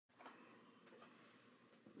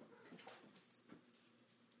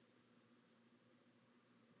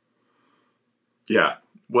Yeah.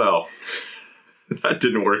 Well, that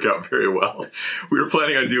didn't work out very well. We were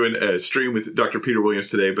planning on doing a stream with Dr. Peter Williams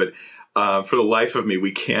today, but for the life of me,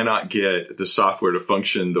 we cannot get the software to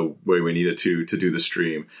function the way we need it to do the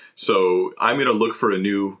stream. So I'm going to look for a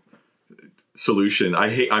new solution.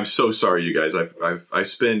 I'm so sorry, you guys. I've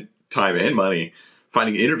spent time and money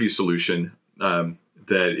finding an interview solution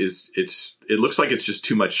it looks like it's just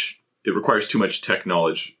too much. It requires too much tech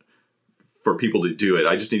knowledge for people to do it.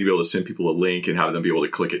 I just need to be able to send people a link and have them be able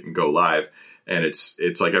to click it and go live. And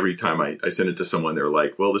it's like every time I send it to someone, they're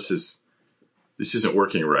like, well, this isn't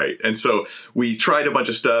working right. And so we tried a bunch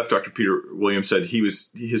of stuff. Dr. Peter Williams said his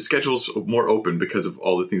schedule's more open because of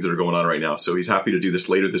all the things that are going on right now. So he's happy to do this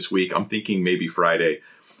later this week. I'm thinking maybe Friday.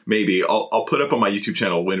 Maybe I'll put up on my YouTube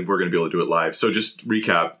channel when we're going to be able to do it live. So just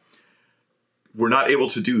recap. We're not able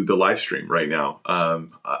to do the live stream right now.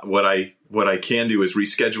 What I can do is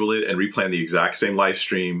reschedule it and replan the exact same live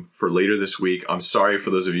stream for later this week. I'm sorry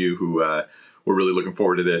for those of you who were really looking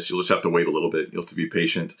forward to this. You'll just have to wait a little bit. You'll have to be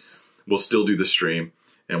patient. We'll still do the stream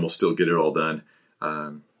and we'll still get it all done.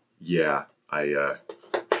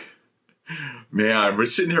 Man, we're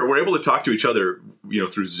sitting here. We're able to talk to each other,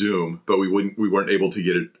 through Zoom, but we weren't able to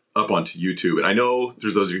get it up onto YouTube. And I know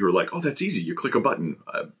there's those of you who are like, "Oh, that's easy. You click a button."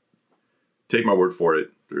 Take my word for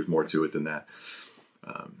it. There's more to it than that.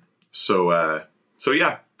 So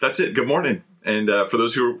yeah, that's it. Good morning. And for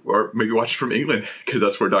those who are maybe watching from England, because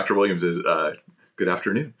that's where Dr. Williams is, good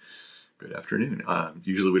afternoon. Good afternoon.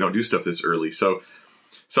 Usually we don't do stuff this early. So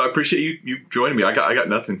I appreciate you joining me. I got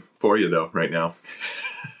nothing for you though right now.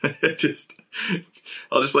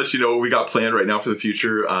 I'll just let you know what we got planned right now for the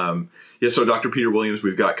future. So Dr. Peter Williams,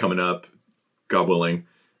 we've got coming up, God willing.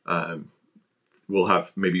 We'll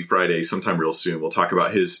have maybe Friday sometime real soon. We'll talk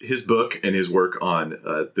about his book and his work on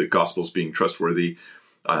the Gospels being trustworthy.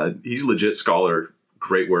 He's a legit scholar,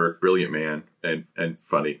 great work, brilliant man, and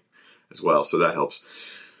funny as well. So that helps.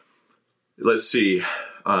 Let's see.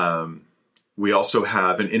 We also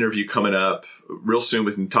have an interview coming up real soon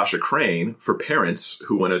with Natasha Crane for parents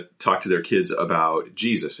who want to talk to their kids about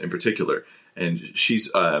Jesus in particular. And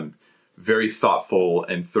she's very thoughtful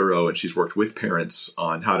and thorough, and she's worked with parents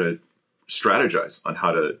on how to strategize on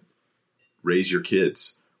how to raise your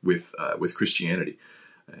kids with Christianity,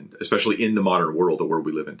 and especially in the modern world, the world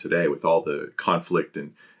we live in today, with all the conflict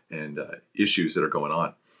and issues that are going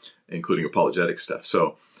on, including apologetic stuff.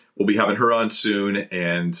 So we'll be having her on soon,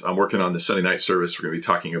 and I'm working on the Sunday night service. We're going to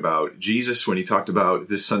be talking about Jesus when he talked about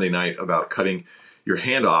this Sunday night about cutting your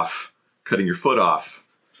hand off, cutting your foot off,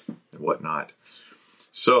 and whatnot.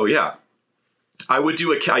 So yeah. I would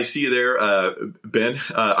do I see you there, Ben.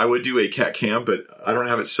 I would do a cat cam, but I don't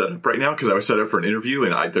have it set up right now because I was set up for an interview,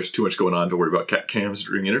 and there's too much going on to worry about cat cams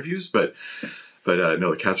during interviews. But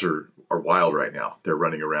no, the cats are wild right now. They're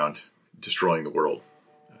running around destroying the world,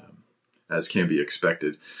 as can be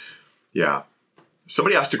expected. Yeah.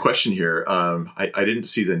 Somebody asked a question here. I didn't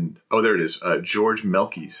see there it is. George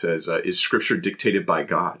Melky says, is Scripture dictated by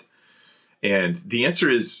God? And the answer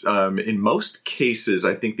is, in most cases,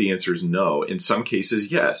 I think the answer is no. In some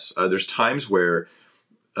cases, yes. There's times where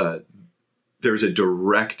there's a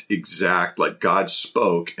direct, exact, like God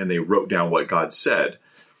spoke and they wrote down what God said.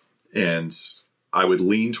 And I would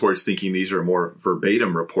lean towards thinking these are more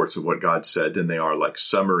verbatim reports of what God said than they are like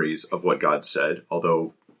summaries of what God said,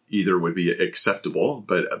 although either would be acceptable.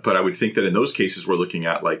 But I would think that in those cases, we're looking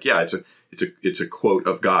at like, yeah, it's a quote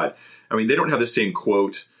of God. I mean, they don't have the same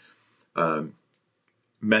quote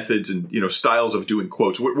methods and, styles of doing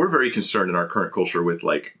quotes. We're very concerned in our current culture with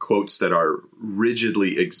like quotes that are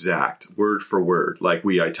rigidly exact, word for word. Like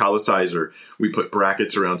we italicize or we put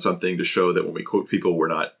brackets around something to show that when we quote people,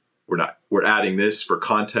 we're adding this for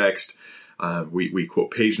context. We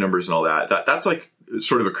quote page numbers and all that. That's like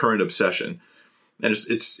sort of a current obsession, and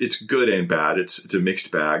it's good and bad. It's a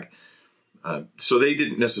mixed bag. So they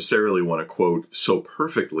didn't necessarily want to quote so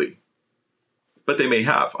perfectly. But they may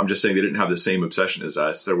have. I'm just saying they didn't have the same obsession as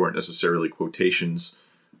us. There weren't necessarily quotations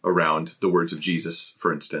around the words of Jesus,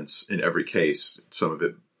 for instance, in every case. Some of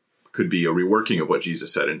it could be a reworking of what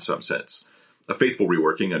Jesus said in some sense. A faithful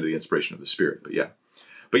reworking under the inspiration of the Spirit.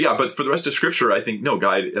 But for the rest of Scripture, I think, no,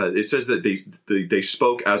 God, it says that they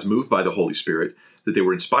spoke as moved by the Holy Spirit, that they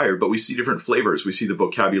were inspired, but we see different flavors. We see the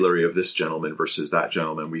vocabulary of this gentleman versus that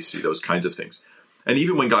gentleman. We see those kinds of things. And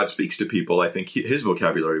even when God speaks to people, I think his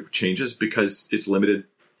vocabulary changes because it's limited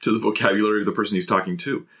to the vocabulary of the person he's talking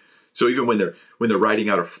to. So even when they're writing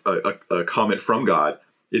out a comment from God,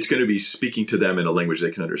 it's going to be speaking to them in a language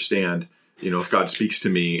they can understand. If God speaks to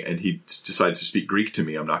me and he decides to speak Greek to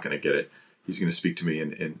me, I'm not going to get it. He's going to speak to me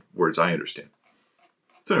in words I understand.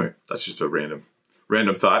 So anyway, that's just a random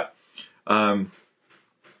thought.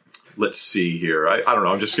 let's see here. I don't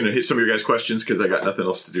know. I'm just going to hit some of your guys' questions because I got nothing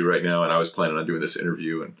else to do right now. And I was planning on doing this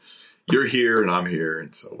interview. And you're here and I'm here.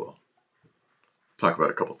 And so we'll talk about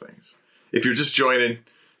a couple things. If you're just joining,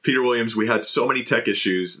 Peter Williams, we had so many tech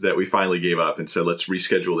issues that we finally gave up and said, let's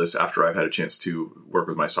reschedule this after I've had a chance to work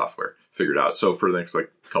with my software, figure it out. So for the next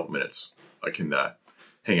couple minutes, I can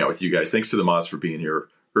hang out with you guys. Thanks to the mods for being here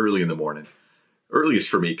early in the morning. Earliest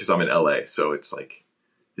for me because I'm in LA. So it's like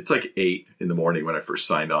 8 in the morning when I first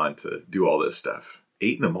signed on to do all this stuff.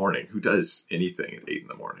 8 in the morning. Who does anything at 8 in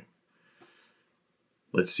the morning?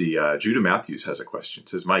 Let's see. Judah Matthews has a question. It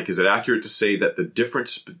says, Mike, is it accurate to say that the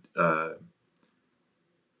difference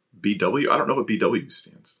BW? I don't know what BW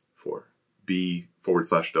stands for.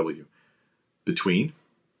 B/W. Between.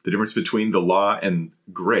 The difference between the law and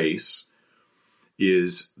grace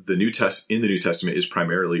is in the New Testament is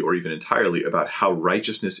primarily or even entirely about how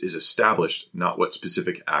righteousness is established, not what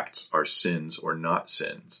specific acts are sins or not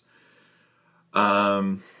sins.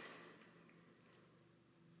 I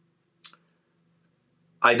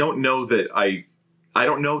don't know that I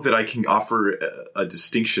can offer a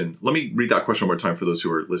distinction. Let me read that question one more time for those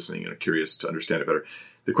who are listening and are curious to understand it better.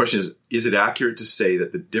 The question is it accurate to say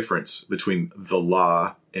that the difference between the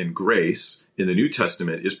law and grace in the New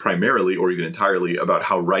Testament is primarily or even entirely about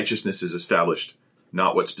how righteousness is established,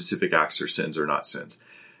 not what specific acts are sins or not sins?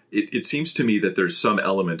 It seems to me that there's some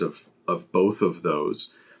element of both of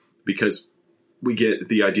those, because we get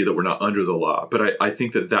the idea that we're not under the law. But I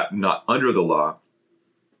think that not under the law,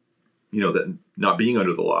 that not being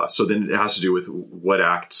under the law. So then it has to do with what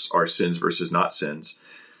acts are sins versus not sins.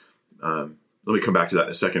 Let me come back to that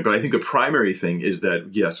in a second. But I think the primary thing is that,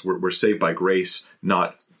 yes, we're saved by grace,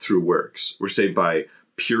 not through works. We're saved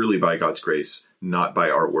purely by God's grace, not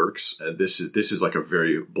by our works. This is like a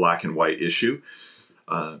very black and white issue.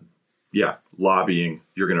 Law being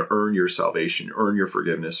you're going to earn your salvation, earn your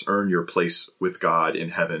forgiveness, earn your place with God in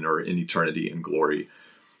heaven or in eternity in glory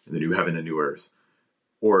in the new heaven and new earth.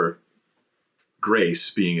 Or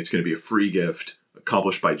grace being it's going to be a free gift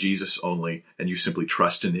accomplished by Jesus only, and you simply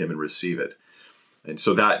trust in him and receive it. And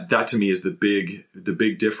so that to me is the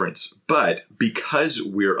big difference. But because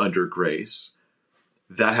we're under grace,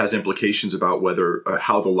 that has implications about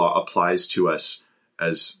how the law applies to us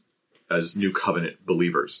as new covenant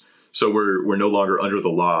believers. So we're no longer under the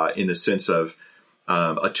law in the sense of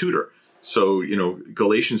a tutor. So,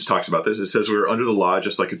 Galatians talks about this. It says we're under the law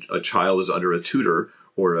just like a child is under a tutor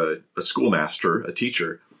or a schoolmaster, a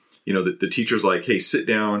teacher. The teacher's like, hey, sit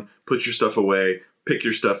down, put your stuff away, pick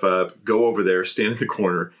your stuff up, go over there, stand in the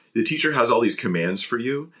corner. The teacher has all these commands for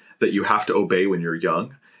you that you have to obey when you're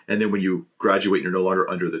young. And then when you graduate, you're no longer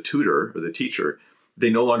under the tutor or the teacher.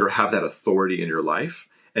 They no longer have that authority in your life.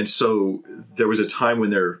 And so there was a time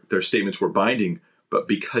when their statements were binding, but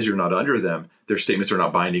because you're not under them, their statements are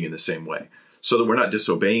not binding in the same way. So that we're not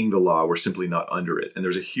disobeying the law, we're simply not under it. And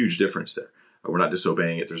there's a huge difference there. We're not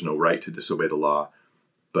disobeying it. There's no right to disobey the law,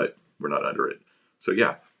 but we're not under it. So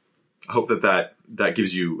yeah, I hope that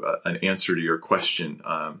gives you an answer to your question.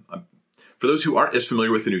 For those who aren't as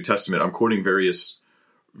familiar with the New Testament, I'm quoting various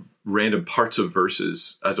random parts of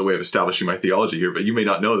verses as a way of establishing my theology here, but you may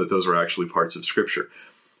not know that those are actually parts of Scripture.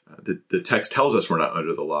 The text tells us we're not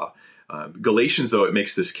under the law. Galatians, though, it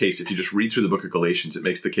makes this case. If you just read through the book of Galatians, it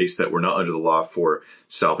makes the case that we're not under the law for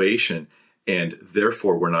salvation, and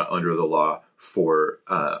therefore we're not under the law for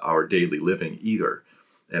our daily living either.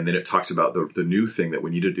 And then it talks about the new thing that we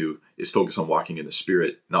need to do is focus on walking in the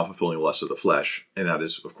Spirit, not fulfilling the lusts of the flesh. And that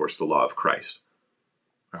is, of course, the law of Christ.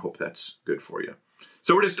 I hope that's good for you.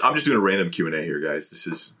 So I'm just doing a random Q&A here, guys. This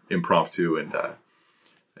is impromptu and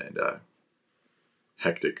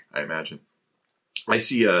hectic, I imagine. I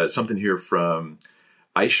see something here from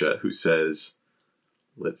Aisha who says,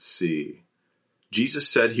 let's see. Jesus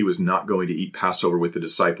said he was not going to eat Passover with the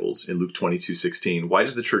disciples in Luke 22:16. Why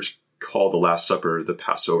does the church call the Last Supper the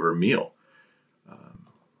Passover meal?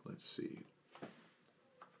 Let's see.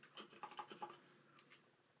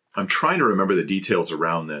 I'm trying to remember the details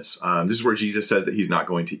around this. This is where Jesus says that he's not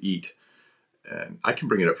going to eat. And I can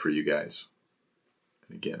bring it up for you guys.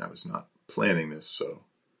 And again, I was not planning this, so.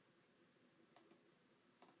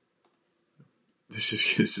 This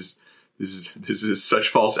is such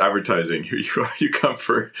false advertising. Here you are. You come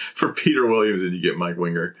for Peter Williams and you get Mike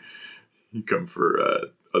Winger. You come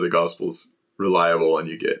for Other Gospels Reliable and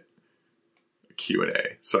you get a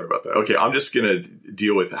Q&A. Sorry about that. Okay, I'm just going to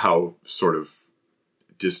deal with how sort of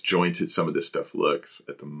disjointed some of this stuff looks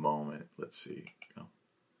at the moment. Let's see. Oh,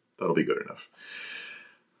 that'll be good enough.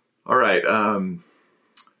 All right.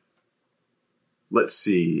 Let's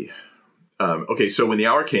see. Okay, so when the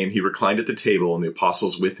hour came, he reclined at the table and the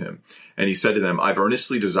apostles with him. And he said to them, I've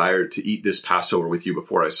earnestly desired to eat this Passover with you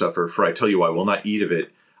before I suffer. For I tell you, I will not eat of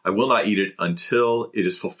it. I will not eat it until it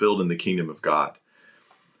is fulfilled in the kingdom of God.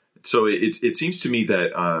 So it seems to me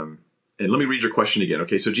that, and let me read your question again.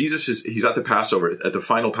 Okay, so he's at the Passover, at the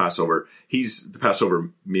final Passover. He's the Passover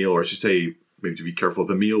meal, or I should say, maybe to be careful,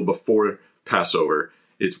 the meal before Passover.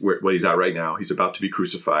 It's what he's at right now. He's about to be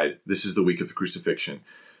crucified. This is the week of the crucifixion.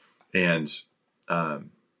 And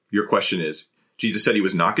your question is, Jesus said he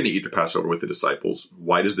was not going to eat the Passover with the disciples.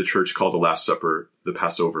 Why does the church call the Last Supper the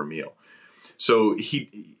Passover meal? So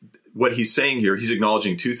what he's saying here, he's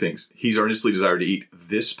acknowledging two things. He's earnestly desired to eat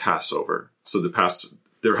this Passover. So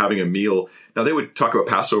they're having a meal. Now they would talk about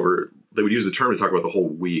Passover. They would use the term to talk about the whole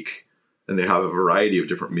week. And they have a variety of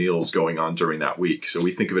different meals going on during that week. So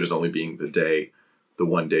we think of it as only being the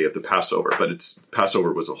one day of the Passover. But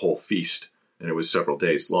Passover was a whole feast. And it was several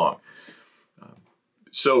days long.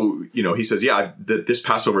 So, he says, this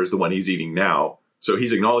Passover is the one he's eating now. So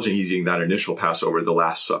he's acknowledging he's eating that initial Passover, the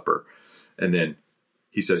Last Supper. And then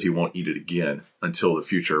he says he won't eat it again until the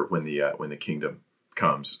future when the kingdom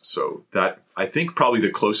comes. So that, I think, probably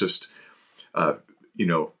the closest,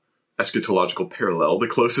 eschatological parallel, the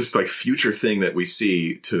closest future thing that we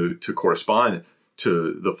see to correspond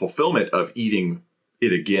to the fulfillment of eating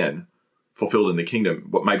it again, fulfilled in the kingdom,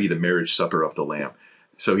 what might be the marriage supper of the Lamb.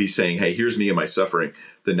 So he's saying, hey, here's me and my suffering.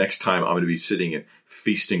 The next time I'm going to be sitting and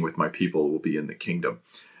feasting with my people will be in the kingdom,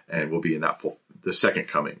 and we'll be in the second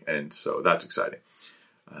coming. And so that's exciting.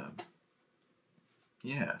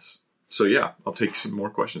 Yes. So I'll take some more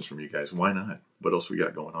questions from you guys. Why not? What else we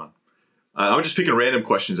got going on? I'm just picking random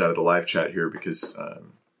questions out of the live chat here because,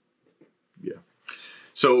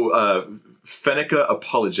 So Fenica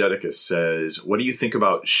Apologetica says, what do you think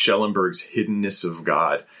about Schellenberg's hiddenness of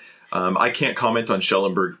God? I can't comment on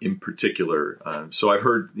Schellenberg in particular. So I've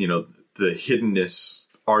heard, the hiddenness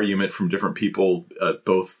argument from different people,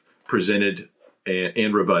 both presented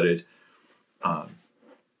and rebutted.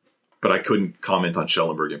 But I couldn't comment on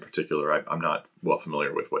Schellenberg in particular. I'm not well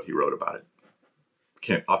familiar with what he wrote about it.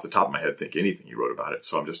 Can't off the top of my head think anything he wrote about it.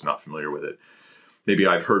 So I'm just not familiar with it. Maybe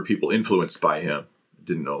I've heard people influenced by him.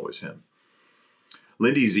 Didn't know it was him.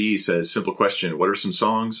 Lindy Z says, simple question. What are some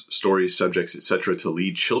songs, stories, subjects, etc. to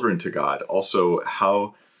lead children to God? Also,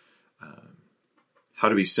 how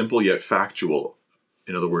to be simple yet factual.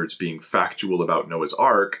 In other words, being factual about Noah's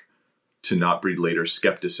Ark to not breed later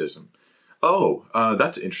skepticism. Oh,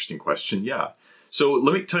 that's an interesting question. Yeah. So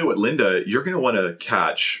let me tell you what, Linda, you're going to want to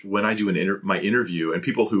catch when I do my interview, and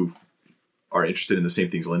people who are interested in the same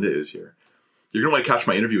things Linda is here. You're going to want to catch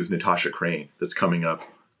my interview with Natasha Crane that's coming up.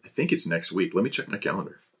 I think it's next week. Let me check my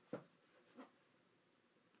calendar.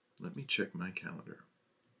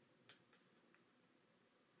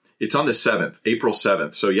 It's on the 7th, April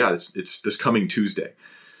 7th. So it's this coming Tuesday.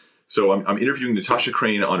 So I'm interviewing Natasha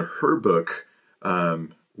Crane on her book,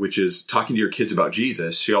 which is Talking to Your Kids About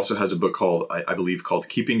Jesus. She also has a book called, I believe, called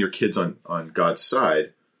Keeping Your Kids on God's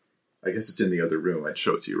Side. I guess it's in the other room. I'd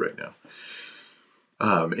show it to you right now.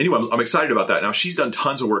 Anyway, I'm excited about that. Now, she's done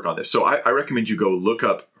tons of work on this. So I recommend you go look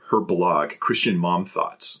up her blog, Christian Mom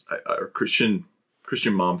Thoughts, or Christian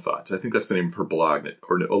Mom Thoughts. I think that's the name of her blog,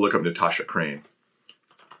 or look up Natasha Crane.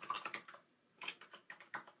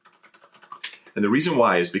 And the reason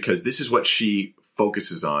why is because this is what she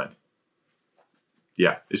focuses on.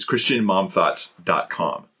 Yeah, it's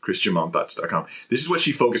ChristianMomThoughts.com. ChristianMomThoughts.com. This is what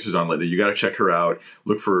she focuses on, Linda. You got to check her out.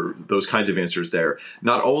 Look for those kinds of answers there.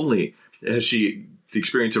 Not only has she the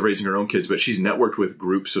experience of raising her own kids, but she's networked with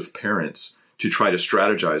groups of parents to try to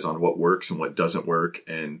strategize on what works and what doesn't work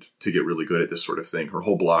and to get really good at this sort of thing. Her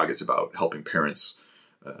whole blog is about helping parents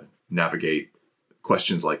navigate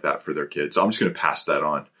questions like that for their kids. So I'm just going to pass that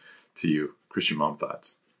on to you, Christian Mom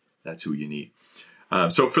Thoughts. That's who you need.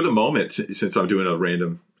 So for the moment, since I'm doing a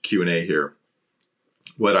random Q&A here,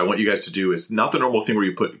 what I want you guys to do is not the normal thing where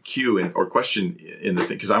you put Q in or question in the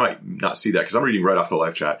thing, because I might not see that because I'm reading right off the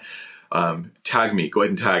live chat. Tag me. Go ahead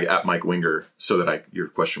and tag at Mike Winger so that your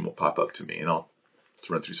question will pop up to me, and I'll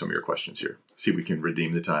run through some of your questions here. See if we can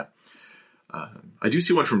redeem the time. I do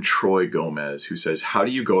see one from Troy Gomez who says, how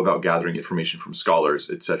do you go about gathering information from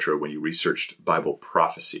scholars, etc., when you researched Bible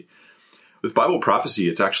prophecy? With Bible prophecy,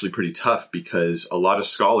 it's actually pretty tough because a lot of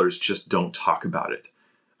scholars just don't talk about it.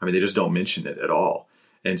 I mean, they just don't mention it at all.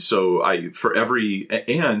 And so prophecy,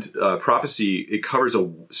 it covers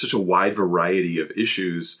such a wide variety of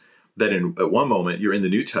issues that at one moment you're in the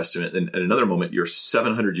New Testament, and at another moment you're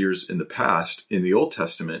 700 years in the past in the Old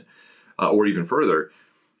Testament, or even further.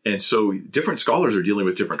 And so different scholars are dealing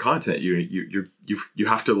with different content. You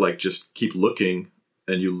have to just keep looking,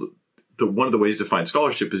 and one of the ways to find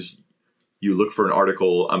scholarship is you look for an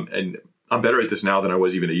article, and I'm better at this now than I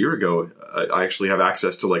was even a year ago. I actually have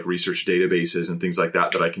access to like research databases and things like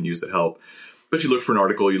that I can use that help. But you look for an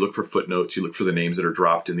article, you look for footnotes, you look for the names that are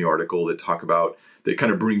dropped in the article that talk about, that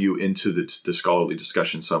kind of bring you into the scholarly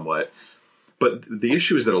discussion somewhat. But the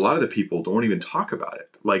issue is that a lot of the people don't even talk about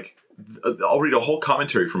it. Like, I'll read a whole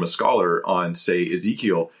commentary from a scholar on, say,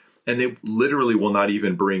 Ezekiel, and they literally will not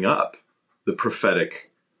even bring up the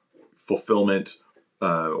prophetic fulfillment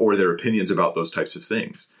or their opinions about those types of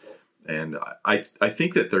things. And I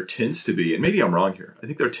think that there tends to be, and maybe I'm wrong here, I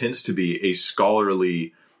think there tends to be a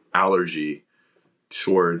scholarly allergy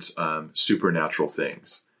towards supernatural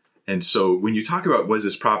things. And so when you talk about, was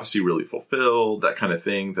this prophecy really fulfilled, that kind of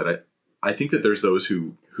thing, that I think that there's those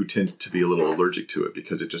who tend to be a little allergic to it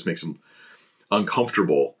because it just makes them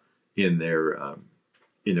uncomfortable in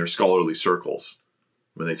their scholarly circles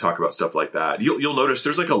when they talk about stuff like that. You'll notice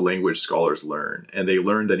there's like a language scholars learn, and they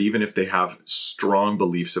learn that even if they have strong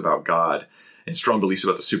beliefs about God and strong beliefs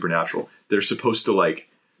about the supernatural, they're supposed to like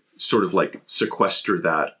sort of like sequester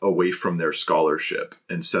that away from their scholarship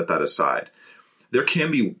and set that aside. There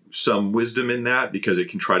can be some wisdom in that because it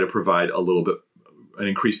can try to provide a little bit an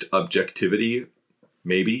increased objectivity,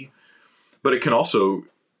 maybe, but it can also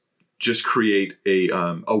just create a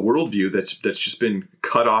worldview that's just been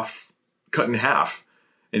cut in half.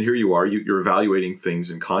 And here you are, you're evaluating things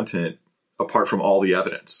and content apart from all the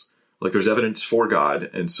evidence. Like, there's evidence for God,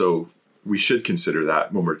 and so we should consider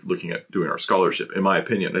that when we're looking at doing our scholarship, in my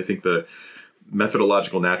opinion. I think the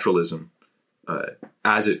methodological naturalism,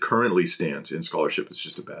 as it currently stands in scholarship, is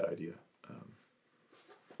just a bad idea.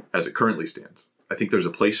 As it currently stands, I think there's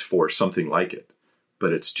a place for something like it,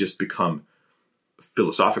 but it's just become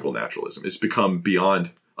philosophical naturalism. It's become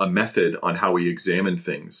beyond a method on how we examine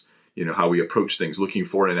things, how we approach things, looking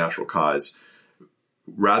for a natural cause.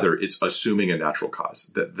 Rather, it's assuming a natural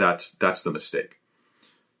cause. That's the mistake.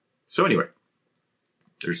 So anyway,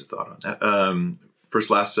 there's a thought on that. First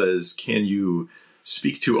Last says, can you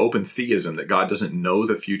speak to open theism, that God doesn't know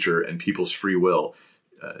the future and people's free will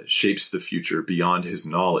shapes the future beyond his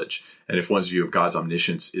knowledge? And if one's view of God's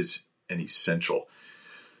omniscience is an essential?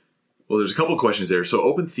 Well, there's a couple of questions there. So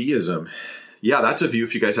open theism, yeah, that's a view,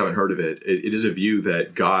 if you guys haven't heard of it, it is a view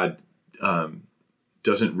that God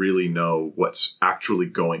doesn't really know what's actually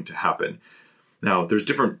going to happen. Now, there's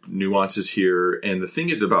different nuances here. And the thing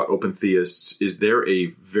is about open theists is they're a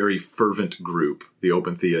very fervent group, the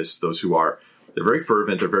open theists, they're very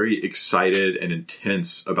fervent, they're very excited and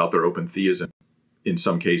intense about their open theism in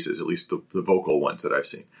some cases, at least the vocal ones that I've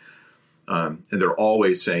seen. And they're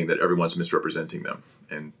always saying that everyone's misrepresenting them.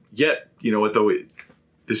 And yet, you know what, though,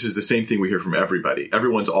 this is the same thing we hear from everybody.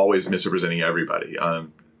 Everyone's always misrepresenting everybody.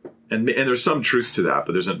 And there's some truth to that,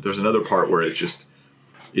 but there's another part where it just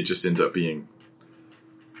ends up being,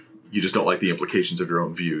 you just don't like the implications of your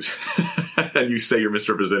own views. And you say you're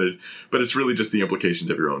misrepresented, but it's really just the implications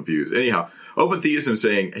of your own views. Anyhow, open theism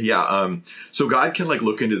saying, so God can like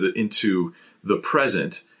look into the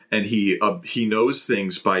present, and he knows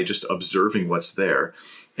things by just observing what's there.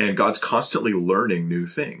 And God's constantly learning new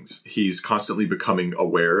things. He's constantly becoming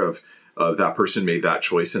aware of that person made that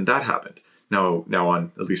choice and that happened. Now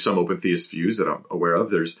on at least some open theist views that I'm aware of,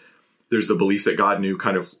 there's the belief that God knew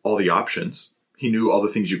kind of all the options. He knew all the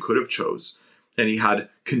things you could have chose, and he had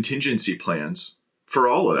contingency plans for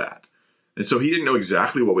all of that. And so he didn't know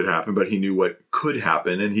exactly what would happen, but he knew what could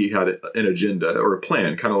happen, and he had an agenda or a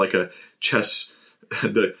plan, kind of like a chess,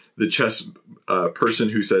 the chess person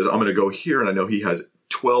who says, I'm going to go here, and I know he has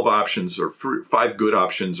 12 options or 5 good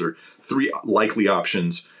options or 3 likely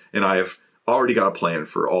options, and I have already got a plan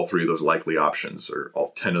for all 3 of those likely options or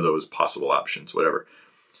all 10 of those possible options, whatever.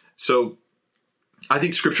 So I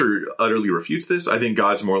think Scripture utterly refutes this. I think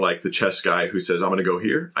God's more like the chess guy who says, I'm going to go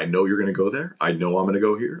here. I know you're going to go there. I know I'm going to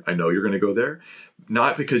go here. I know you're going to go there.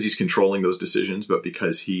 Not because he's controlling those decisions, but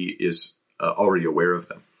because he is already aware of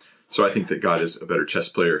them. So I think that God is a better chess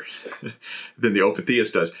player than the open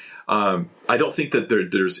theist does. I don't think that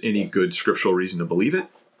there's any good scriptural reason to believe it.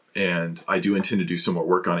 And I do intend to do some more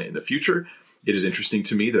work on it in the future. It is interesting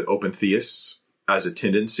to me that open theists, as a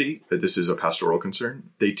tendency, that this is a pastoral concern,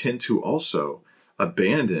 they tend to also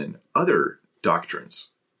abandon other doctrines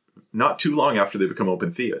not too long after they become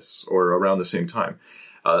open theists or around the same time.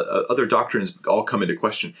 Other doctrines all come into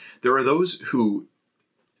question. There are those who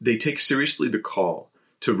they take seriously the call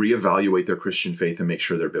to reevaluate their Christian faith and make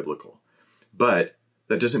sure they're biblical. But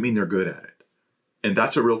that doesn't mean they're good at it. And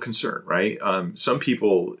that's a real concern, right? Some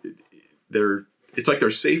people, it's like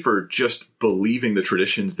they're safer just believing the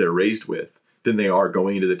traditions they're raised with than they are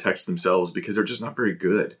going into the text themselves, because they're just not very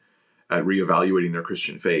good at reevaluating their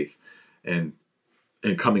Christian faith. and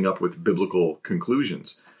coming up with biblical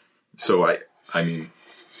conclusions. So I mean,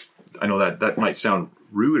 I know that might sound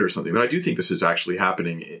rude or something, but I do think this is actually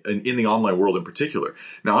happening in the online world in particular.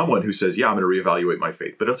 Now, I'm one who says, yeah, I'm going to reevaluate my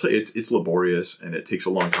faith, but I'll tell you, it's laborious and it takes a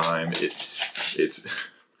long time. It's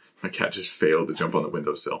my cat just failed to jump on the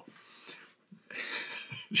windowsill.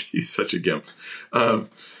 She's such a gimp.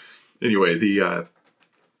 Anyway, the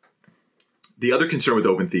other concern with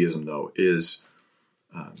open theism, though, is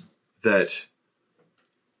that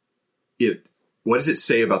what does it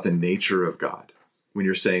say about the nature of God when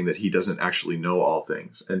you're saying that he doesn't actually know all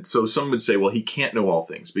things? And so some would say, well, he can't know all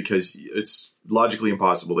things because it's logically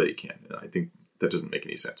impossible that he can. And I think that doesn't make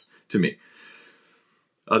any sense to me.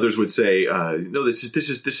 Others would say, no, this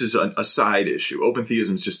is a side issue. Open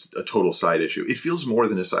theism is just a total side issue. It feels more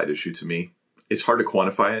than a side issue to me. It's hard to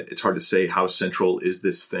quantify it. It's hard to say how central is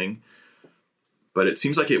this thing. But it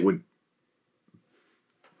seems like it would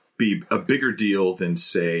be a bigger deal than,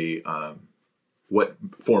 say, what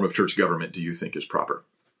form of church government do you think is proper?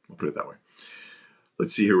 We'll put it that way.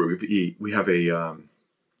 Let's see here. We have a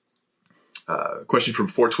question from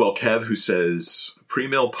 412 Kev, who says,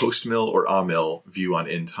 pre-mill, post-mill, or a-mill view on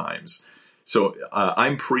end times. So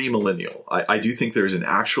I'm pre-millennial. I do think there's an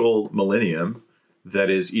actual millennium that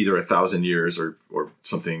is either 1,000 years or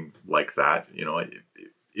something like that. You know,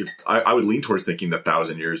 if I would lean towards thinking that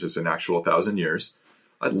 1,000 years is an actual 1,000 years.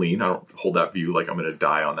 I'd lean. I don't hold that view like I'm going to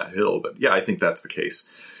die on that hill, but yeah, I think that's the case.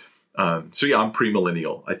 So yeah, I'm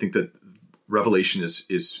premillennial. I think that Revelation is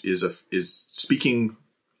speaking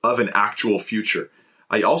of an actual future.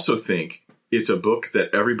 I also think it's a book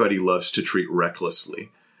that everybody loves to treat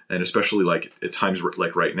recklessly, and especially like at times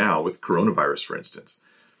like right now with coronavirus, for instance.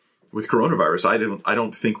 With coronavirus, I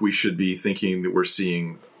don't think we should be thinking that we're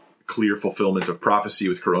seeing clear fulfillment of prophecy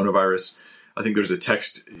with coronavirus. I think there's a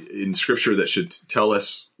text in Scripture that should tell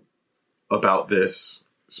us about this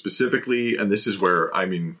specifically, and this is where I'm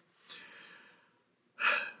going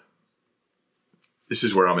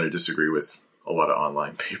to disagree with a lot of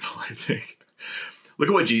online people, I think. Look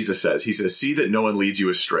at what Jesus says. He says, see that no one leads you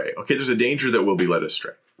astray. Okay, there's a danger that we'll be led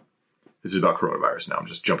astray. This is about coronavirus now. I'm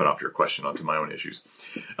just jumping off your question onto my own issues.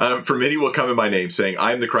 For many will come in my name, saying,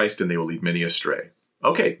 I am the Christ, and they will lead many astray.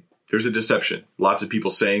 Okay, there's a deception. Lots of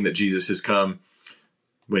people saying that Jesus has come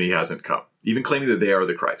when he hasn't come, even claiming that they are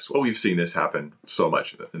the Christ. Well, we've seen this happen so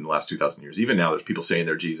much in the last 2,000 years. Even now, there's people saying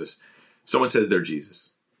they're Jesus. Someone says they're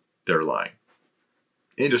Jesus. They're lying.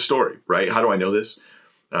 End of story, right? How do I know this?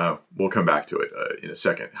 We'll come back to it in a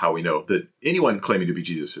second, how we know that anyone claiming to be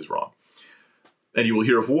Jesus is wrong. And you will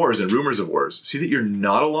hear of wars and rumors of wars. See that you're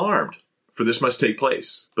not alarmed, for this must take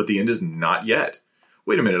place, but the end is not yet.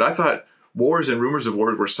 Wait a minute, I thought wars and rumors of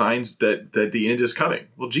wars were signs that the end is coming.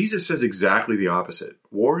 Well, Jesus says exactly the opposite.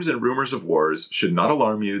 Wars and rumors of wars should not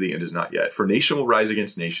alarm you, the end is not yet. For nation will rise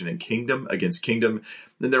against nation and kingdom against kingdom,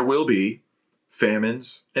 and there will be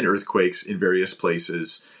famines and earthquakes in various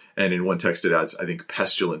places. And in one text it adds, I think,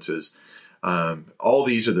 pestilences. All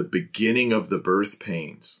these are the beginning of the birth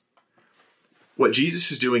pains. What Jesus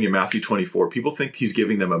is doing in Matthew 24, people think he's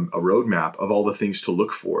giving them a roadmap of all the things to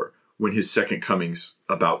look for when his second coming's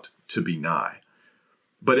about to be nigh.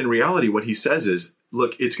 But in reality, what he says is,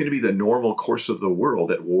 look, it's going to be the normal course of the world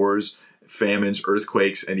that wars, famines,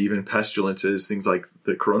 earthquakes, and even pestilences, things like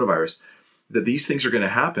the coronavirus, that these things are going to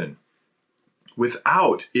happen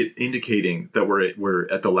without it indicating that we're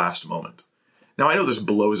at the last moment. Now, I know this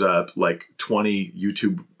blows up like 20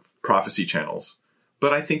 YouTube prophecy channels,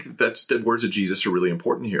 but I think that's the words of Jesus are really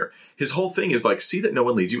important here. His whole thing is like, see that no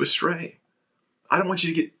one leads you astray. I don't want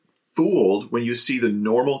you to get fooled when you see the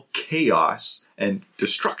normal chaos and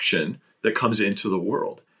destruction that comes into the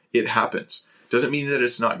world. It happens. Doesn't mean that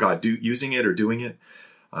it's not God using it or doing it,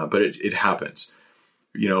 but it happens.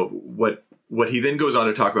 You know, what he then goes on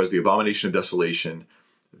to talk about is the abomination of desolation.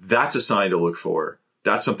 That's a sign to look for.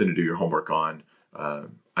 That's something to do your homework on.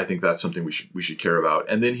 I think that's something we should care about.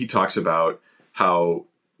 And then he talks about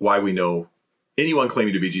why we know anyone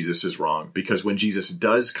claiming to be Jesus is wrong, because when Jesus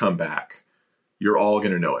does come back, you're all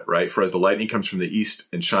going to know it, right? For as the lightning comes from the east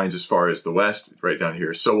and shines as far as the west, right down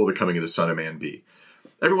here, so will the coming of the Son of Man be.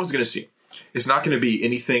 Everyone's going to see. It's not going to be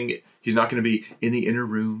anything. He's not going to be in the inner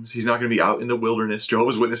rooms. He's not going to be out in the wilderness.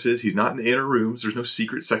 Jehovah's Witnesses, he's not in the inner rooms. There's no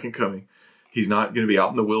secret second coming. He's not going to be out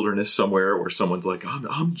in the wilderness somewhere where someone's like,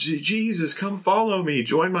 I'm Jesus, come follow me.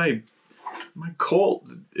 Join my cult.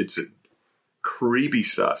 It's creepy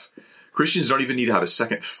stuff. Christians don't even need to have a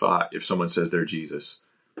second thought if someone says they're Jesus.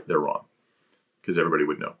 They're wrong, because everybody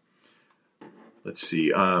would know. Let's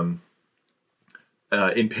see. In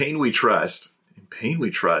Pain We Trust. In Pain We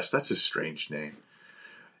Trust. That's a strange name.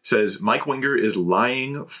 says Mike Winger is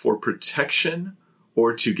lying for protection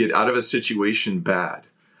or to get out of a situation bad.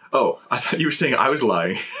 Oh, I thought you were saying I was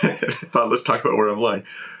lying. I thought, let's talk about where I'm lying.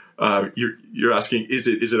 You're asking, is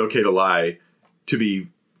it okay to lie to be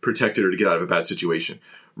protected or to get out of a bad situation?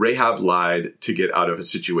 Rahab lied to get out of a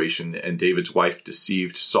situation, and David's wife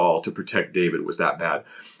deceived Saul to protect David. Was that bad?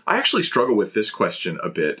 I actually struggle with this question a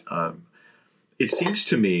bit. It seems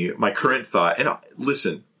to me, my current thought, and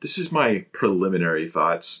listen, this is my preliminary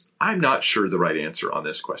thoughts. I'm not sure the right answer on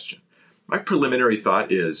this question. My preliminary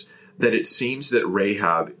thought is that it seems that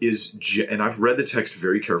Rahab is, and I've read the text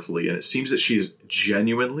very carefully, and it seems that she is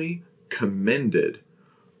genuinely commended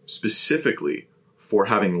specifically for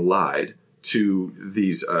having lied to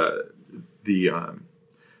these, those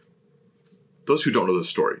who don't know the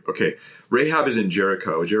story. Okay, Rahab is in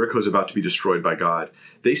Jericho. Jericho is about to be destroyed by God.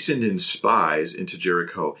 They send in spies into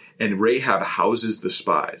Jericho, and Rahab houses the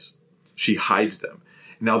spies. She hides them.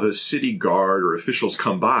 Now the city guard or officials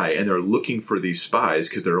come by, and they're looking for these spies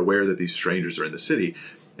because they're aware that these strangers are in the city.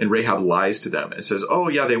 And Rahab lies to them and says, oh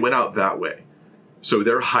yeah, they went out that way. So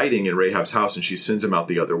they're hiding in Rahab's house, and she sends them out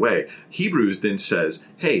the other way. Hebrews then says,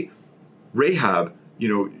 hey, Rahab,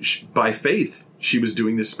 by faith, she was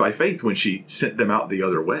doing this by faith when she sent them out the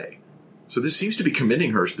other way. So this seems to be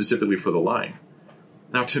commending her specifically for the lying.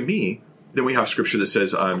 Now, to me, then we have scripture that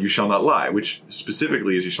says, you shall not lie, which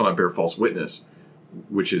specifically is you shall not bear false witness,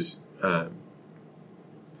 which is a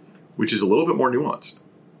little bit more nuanced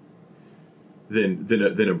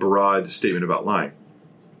than a broad statement about lying.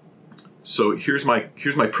 So here's my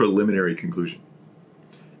preliminary conclusion,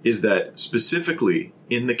 is that specifically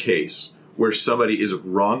in the case where somebody is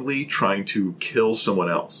wrongly trying to kill someone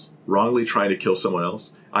else,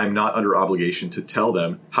 I'm not under obligation to tell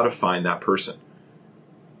them how to find that person.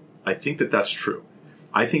 I think that that's true.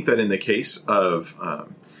 I think that in the case of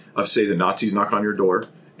say the Nazis knock on your door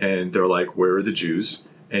and they're like, where are the Jews?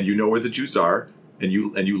 And you know where the Jews are, and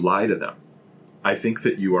you lie to them. I think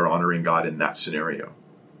that you are honoring God in that scenario.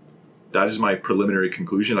 That is my preliminary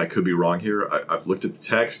conclusion. I could be wrong here. I've looked at the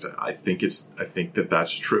text. I think that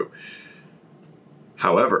that's true.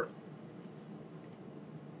 However,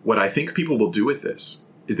 what I think people will do with this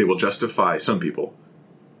is they will justify some people.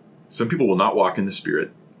 Some people will not walk in the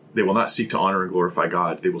Spirit. They will not seek to honor and glorify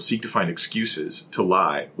God. They will seek to find excuses to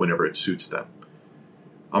lie whenever it suits them.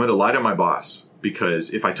 I'm going to lie to my boss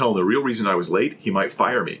because if I tell him the real reason I was late, he might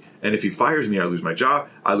fire me. And if he fires me, I lose my job.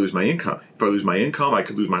 I lose my income. If I lose my income, I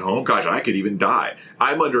could lose my home. Gosh, I could even die.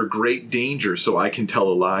 I'm under great danger, so I can tell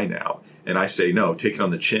a lie now. And I say, no, take it on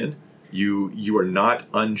the chin. You are not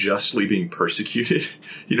unjustly being persecuted.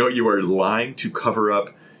 You are lying to cover up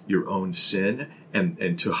your own sin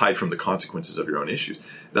and to hide from the consequences of your own issues.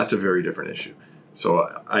 That's a very different issue.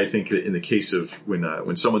 So I think that in the case of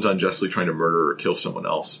when someone's unjustly trying to murder or kill someone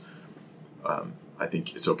else, I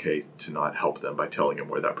think it's okay to not help them by telling them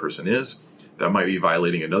where that person is. That might be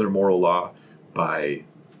violating another moral law by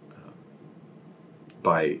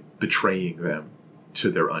betraying them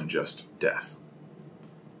to their unjust death.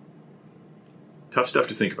 Tough stuff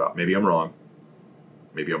to think about. Maybe I'm wrong.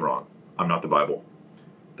 I'm not the Bible.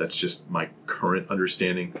 That's just my current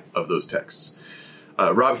understanding of those texts.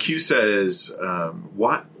 Rob Q says,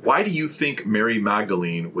 why do you think Mary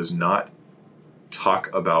Magdalene was not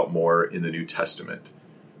talked about more in the New Testament?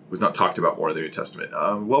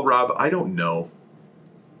 Well, Rob, I don't know.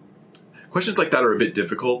 Questions like that are a bit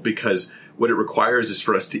difficult because what it requires is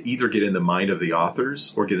for us to either get in the mind of the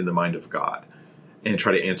authors or get in the mind of God and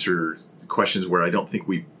try to answer questions where I don't think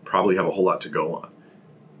we probably have a whole lot to go on.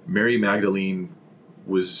 Mary Magdalene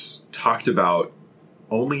was talked about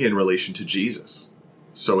only in relation to Jesus.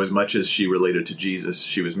 So as much as she related to Jesus,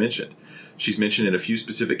 she was mentioned. She's mentioned in a few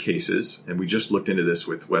specific cases, and we just looked into this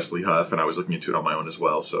with Wesley Huff, and I was looking into it on my own as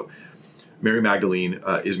well. So Mary Magdalene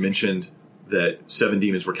is mentioned that 7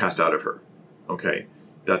 demons were cast out of her. Okay,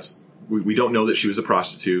 we don't know that she was a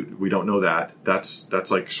prostitute. We don't know that.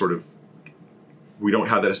 That's like sort of, we don't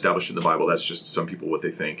have that established in the Bible. That's just some people what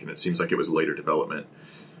they think, and it seems like it was a later development.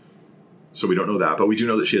 So we don't know that, but we do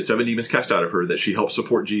know that she had 7 demons cast out of her, that she helped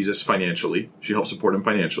support Jesus financially. She helped support him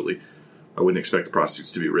financially. I wouldn't expect the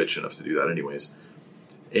prostitutes to be rich enough to do that anyways.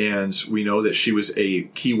 And we know that she was a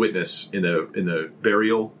key witness in the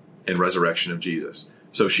burial and resurrection of Jesus.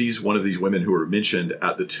 So she's one of these women who were mentioned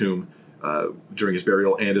at the tomb during his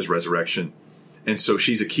burial and his resurrection. And so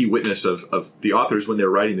she's a key witness of the authors when they're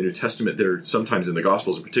writing the New Testament. They're sometimes in the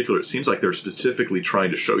Gospels in particular, it seems like they're specifically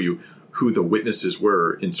trying to show you who the witnesses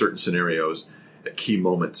were in certain scenarios at key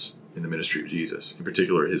moments in the ministry of Jesus, in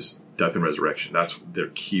particular his death and resurrection. That's their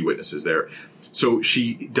key witnesses there. So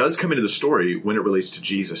she does come into the story when it relates to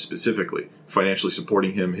Jesus specifically, financially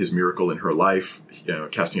supporting him, his miracle in her life,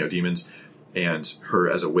 casting out demons, and her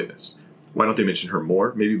as a witness. Why don't they mention her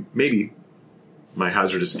more? Maybe my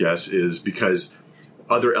hazardous guess is because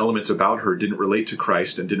other elements about her didn't relate to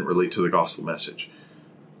Christ and didn't relate to the gospel message.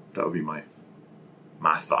 That would be my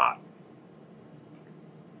thought.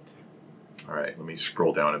 All right, let me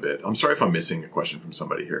scroll down a bit. I'm sorry if I'm missing a question from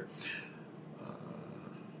somebody here.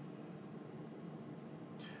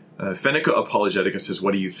 Fenica Apologetica says,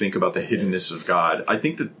 what do you think about the hiddenness of God? I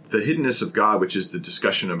think that the hiddenness of God, which is the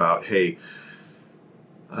discussion about, hey,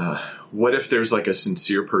 what if there's like a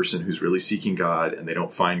sincere person who's really seeking God and they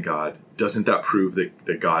don't find God? Doesn't that prove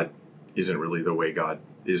that God isn't really the way God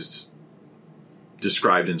is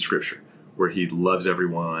described in Scripture, where he loves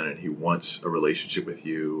everyone and he wants a relationship with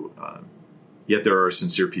you? Yet there are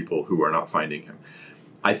sincere people who are not finding him.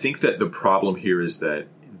 I think that the problem here is that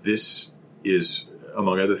this is,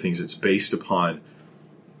 among other things, it's based upon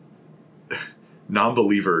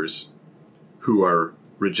non-believers who are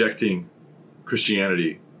rejecting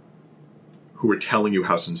Christianity, who are telling you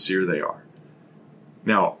how sincere they are.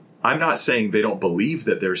 Now, I'm not saying they don't believe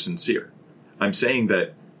that they're sincere. I'm saying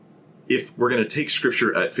that if we're going to take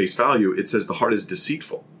Scripture at face value, it says the heart is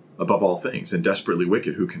deceitful above all things and desperately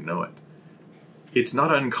wicked. Who can know it? It's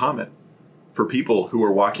not uncommon for people who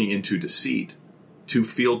are walking into deceit to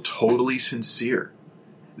feel totally sincere.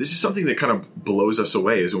 This is something that kind of blows us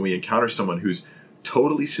away, is when we encounter someone who's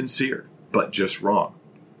totally sincere, but just wrong.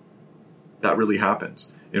 That really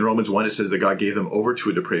happens. In Romans 1, it says that God gave them over to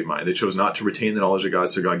a depraved mind. They chose not to retain the knowledge of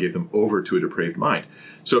God, so God gave them over to a depraved mind.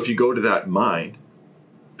 So if you go to that mind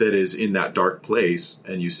that is in that dark place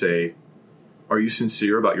and you say, are you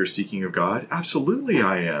sincere about your seeking of God? Absolutely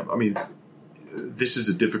I am. I mean, this is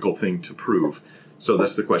a difficult thing to prove. So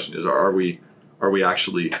that's the question, is are we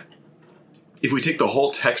actually, if we take the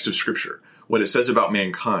whole text of Scripture, what it says about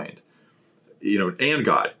mankind, and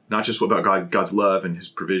God, not just about God's love and his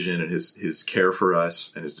provision and his care for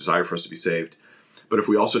us and his desire for us to be saved, but if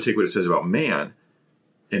we also take what it says about man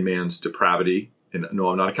and man's depravity, and no,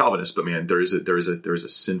 I'm not a Calvinist, but man, there is a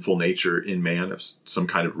sinful nature in man, of some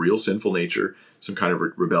kind of real sinful nature, some kind of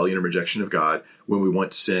rebellion and rejection of God. When we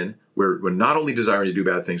want sin, we're not only desiring to do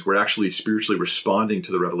bad things, we're actually spiritually responding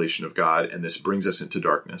to the revelation of God, and this brings us into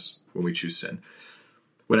darkness when we choose sin.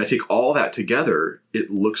 When I take all that together,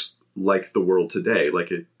 it looks like the world today.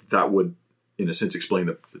 That would, in a sense, explain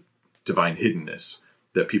the divine hiddenness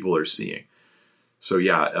that people are seeing. So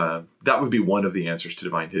that would be one of the answers to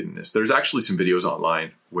divine hiddenness. There's actually some videos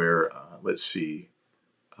online where,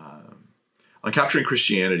 on Capturing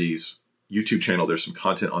Christianity's YouTube channel, there's some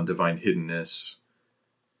content on divine hiddenness.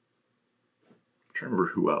 I'm trying to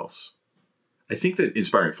remember who else. I think that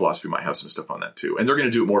Inspiring Philosophy might have some stuff on that too. And they're going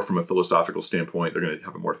to do it more from a philosophical standpoint. They're going to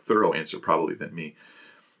have a more thorough answer probably than me.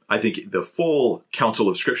 I think the full counsel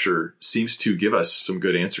of Scripture seems to give us some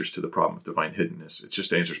good answers to the problem of divine hiddenness. It's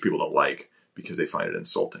just answers people don't like because they find it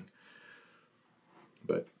insulting.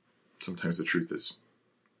 But sometimes the truth is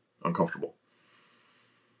uncomfortable.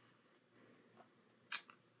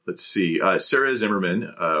 Let's see. Sarah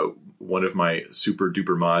Zimmerman, one of my super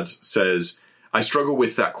duper mods, says, I struggle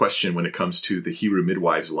with that question when it comes to the Hebrew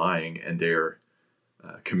midwives lying and they're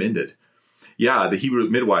commended. Yeah, the Hebrew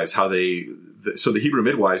midwives, so the Hebrew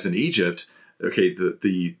midwives in Egypt, okay,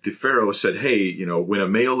 the Pharaoh said, hey, when a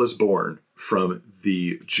male is born from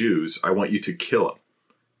the Jews, I want you to kill him,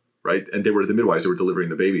 right? And they were the midwives that were delivering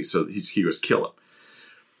the babies, so he was kill him.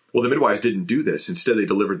 Well, the midwives didn't do this. Instead, they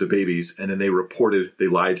delivered the babies, and then they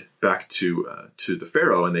lied back to the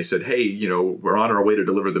Pharaoh, and they said, hey, we're on our way to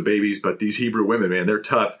deliver the babies, but these Hebrew women, man, they're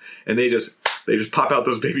tough, and they just pop out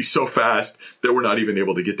those babies so fast that we're not even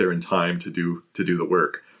able to get there in time to do the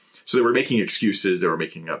work. So they were making excuses, they were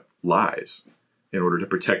making up lies in order to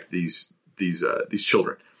protect these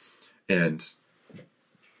children. And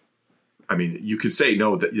I mean, you could say,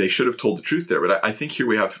 no, that they should have told the truth there. But I think here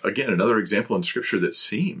we have, again, another example in Scripture that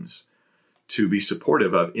seems to be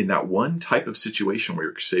supportive of, in that one type of situation where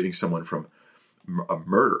you're saving someone from a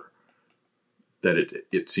murder, that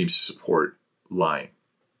it seems to support lying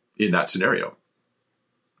in that scenario.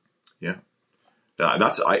 Yeah.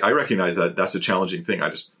 I recognize that that's a challenging thing.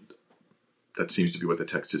 That seems to be what the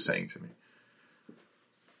text is saying to me.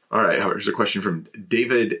 All right. Here's a question from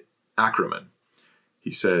David Ackerman.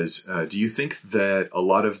 He says, do you think that a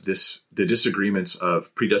lot of the disagreements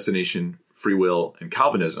of predestination, free will, and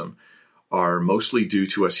Calvinism are mostly due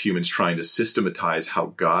to us humans trying to systematize how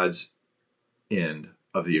God's end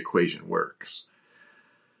of the equation works?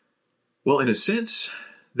 Well, in a sense,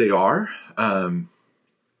 they are.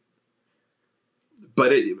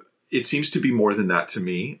 But it seems to be more than that to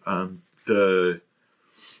me. The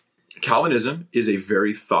Calvinism is a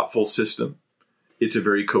very thoughtful system. It's a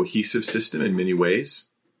very cohesive system in many ways.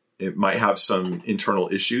 It might have some internal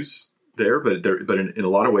issues there, but in a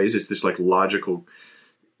lot of ways, it's this like logical.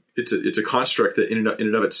 It's a construct that in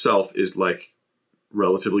and of itself is like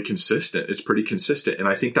relatively consistent. It's pretty consistent, and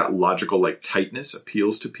I think that logical like tightness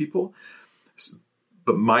appeals to people.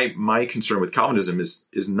 But my concern with Calvinism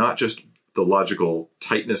is not just the logical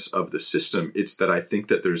tightness of the system. It's that I think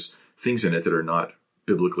that there's things in it that are not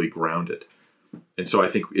biblically grounded. And so I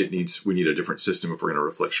think we need a different system if we're going to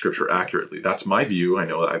reflect Scripture accurately. That's my view. I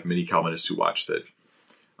know I have many Calvinists who watch that.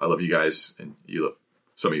 I love you guys, and you love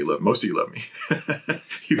some of you love most of you love me,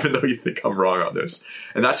 even though you think I'm wrong on this.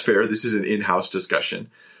 And that's fair. This is an in-house discussion.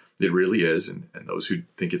 It really is. And those who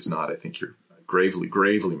think it's not, I think you're gravely,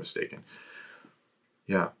 gravely mistaken.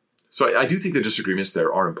 Yeah. So I do think the disagreements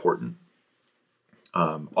there are important.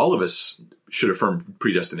 All of us should affirm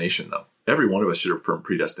predestination, though. Every one of us should affirm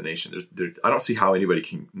predestination. I don't see how anybody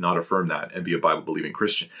can not affirm that and be a Bible-believing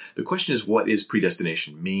Christian. The question is, what does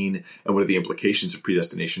predestination mean? And what are the implications of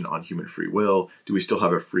predestination on human free will? Do we still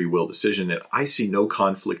have a free will decision? And I see no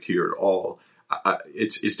conflict here at all.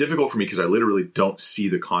 It's difficult for me because I literally don't see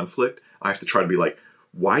the conflict. I have to try to be like,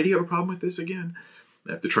 why do you have a problem with this again?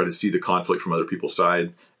 I have to try to see the conflict from other people's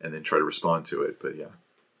side and then try to respond to it. But yeah,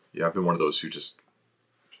 I've been one of those who just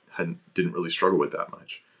didn't really struggle with that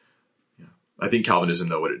much. I think Calvinism,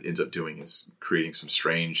 though, what it ends up doing is creating some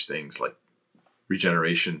strange things like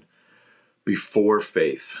regeneration before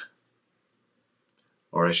faith.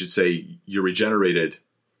 Or I should say, you're regenerated,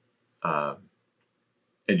 and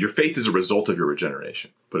your faith is a result of your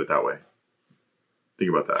regeneration. Put it that way.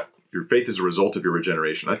 Think about that. Your faith is a result of your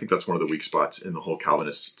regeneration. I think that's one of the weak spots in the whole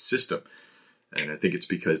Calvinist system. And I think it's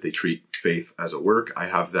because they treat faith as a work. I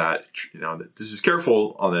have that, this is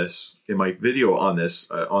careful on this. In my video on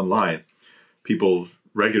this online, people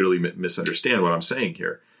regularly misunderstand what I'm saying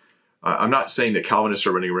here. I'm not saying that Calvinists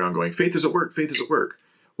are running around going, faith is at work, faith is at work.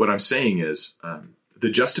 What I'm saying is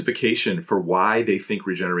the justification for why they think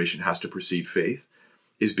regeneration has to precede faith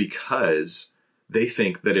is because they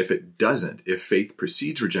think that if faith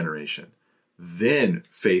precedes regeneration, then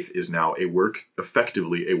faith is now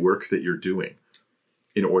effectively a work that you're doing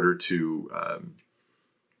in order to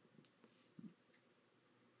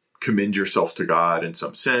commend yourself to God in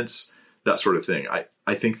some sense, that sort of thing.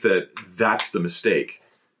 I think that that's the mistake.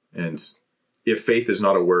 And if faith is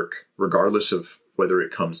not a work, regardless of whether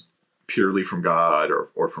it comes purely from God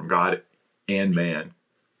or from God and man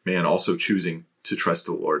also choosing to trust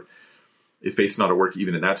the Lord, if faith's not a work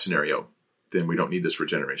even in that scenario, then we don't need this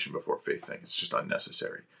regeneration before faith thing. It's just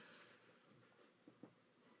unnecessary.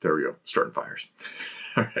 There we go. Starting fires.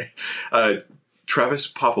 All right. Travis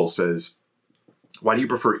Popple says, why do you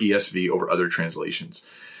prefer ESV over other translations?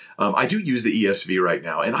 I do use the ESV right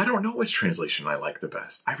now, and I don't know which translation I like the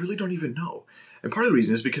best. I really don't even know. And part of the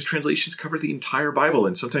reason is because translations cover the entire Bible,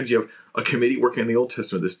 and sometimes you have a committee working in the Old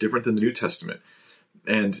Testament that's different than the New Testament.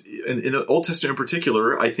 And in the Old Testament in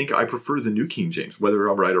particular, I think I prefer the New King James. Whether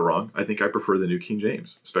I'm right or wrong, I think I prefer the New King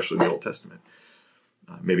James, especially in the Old Testament.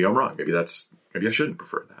 Maybe I'm wrong. Maybe I shouldn't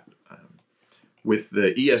prefer that. With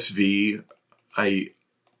the ESV,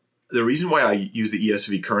 the reason why I use the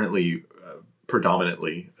ESV currently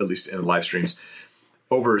predominantly, at least in live streams,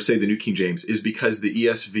 over, say, the New King James, is because the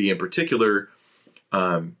ESV in particular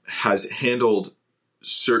has handled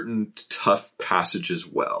certain tough passages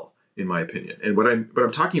well, in my opinion. And what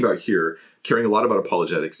I'm talking about here, caring a lot about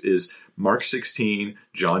apologetics, is Mark 16,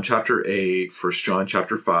 John chapter 8, 1 John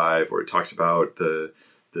chapter 5, where it talks about the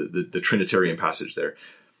Trinitarian passage there.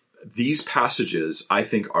 These passages, I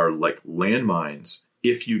think, are like landmines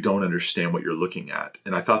if you don't understand what you're looking at.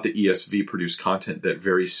 And I thought the ESV produced content that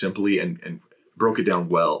very simply and broke it down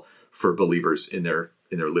well for believers in their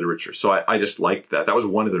literature. So I just liked that. That was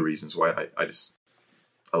one of the reasons why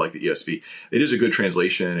I like the ESV. It is a good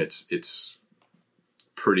translation. It's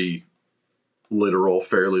pretty literal,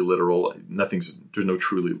 fairly literal. There's no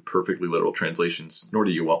truly perfectly literal translations, nor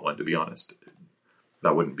do you want one, to be honest.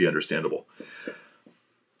 That wouldn't be understandable.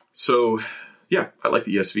 So, yeah, I like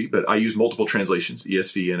the ESV, but I use multiple translations,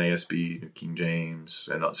 ESV, NASB, King James,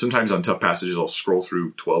 and sometimes on tough passages, I'll scroll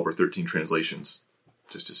through 12 or 13 translations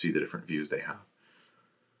just to see the different views they have.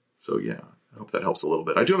 So, yeah, I hope that helps a little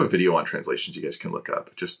bit. I do have a video on translations you guys can look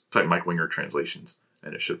up. Just type Mike Winger translations,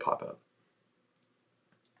 and it should pop up.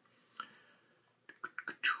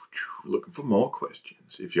 Looking for more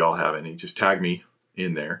questions. If y'all have any, just tag me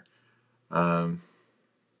in there.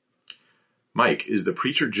 Mike, is the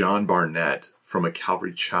preacher John Barnett from a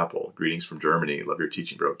Calvary Chapel. Greetings from Germany. Love your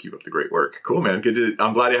teaching, bro. Keep up the great work. Cool, man.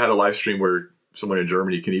 I'm glad I had a live stream where someone in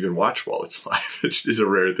Germany can even watch while it's live, which is a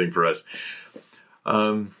rare thing for us.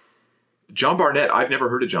 John Barnett, I've never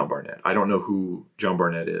heard of John Barnett. I don't know who John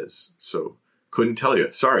Barnett is, so couldn't tell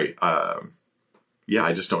you. Sorry. I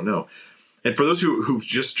just don't know. And for those who've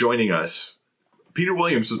just joining us, Peter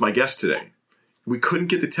Williams was my guest today. We couldn't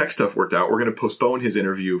get the tech stuff worked out. We're going to postpone his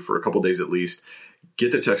interview for a couple days at least,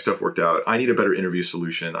 get the tech stuff worked out. I need a better interview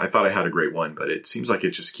solution. I thought I had a great one, but it seems like it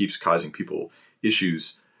just keeps causing people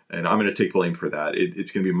issues, and I'm going to take blame for that.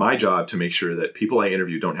 It's going to be my job to make sure that people I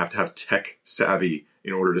interview don't have to have tech savvy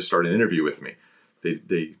in order to start an interview with me.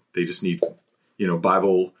 They just need,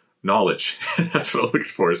 Bible knowledge. That's what I'm looking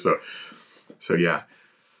for. So yeah.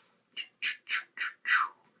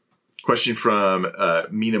 Question from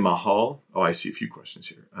Mina Mahal. Oh, I see a few questions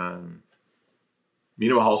here.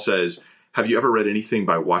 Mina Mahal says, have you ever read anything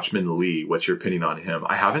by Watchman Lee? What's your opinion on him?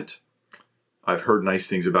 I haven't. I've heard nice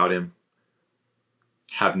things about him.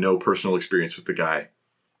 Have no personal experience with the guy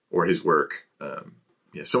or his work.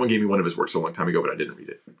 Someone gave me one of his works a long time ago, but I didn't read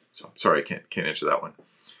it. So I'm sorry, I can't answer that one.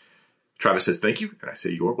 Travis says, thank you. And I say,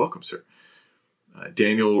 you're welcome, sir.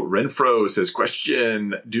 Daniel Renfro says,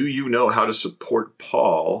 question, do you know how to support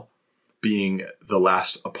Paul being the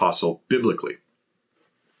last apostle biblically?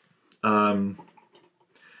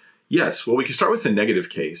 Yes. Well, we can start with the negative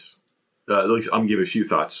case. At least I'm going to give a few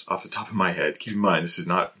thoughts off the top of my head. Keep in mind, this is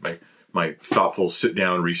not my thoughtful sit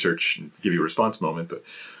down research and give you a response moment, but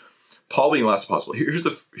Paul being the last apostle. Here's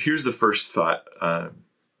the first thought.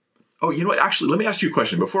 You know what? Actually, let me ask you a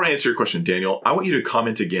question. Before I answer your question, Daniel, I want you to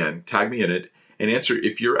comment again, tag me in it, and answer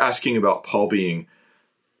if you're asking about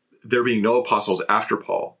there being no apostles after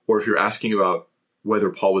Paul, or if you're asking about whether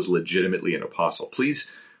Paul was legitimately an apostle. Please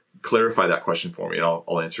clarify that question for me, and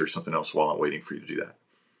I'll answer something else while I'm waiting for you to do that.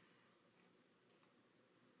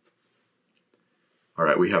 All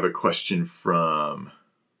right, we have a question from...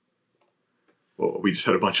 Well, we just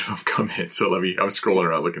had a bunch of them come in, so I'm scrolling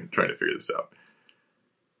around trying to figure this out.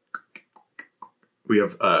 We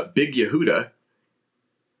have Big Yehuda.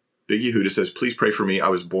 Big Yehuda says, please pray for me. I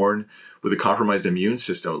was born with a compromised immune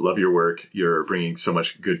system. Love your work. You're bringing so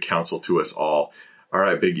much good counsel to us all. All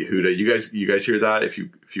right, Big Yehuda. You guys hear that? If you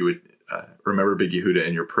would remember Big Yehuda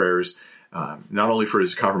in your prayers, not only for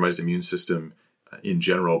his compromised immune system in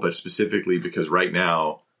general, but specifically because right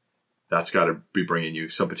now that's got to be bringing you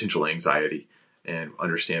some potential anxiety. And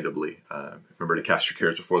understandably, remember to cast your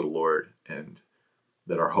cares before the Lord, and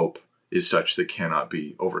that our hope is such that cannot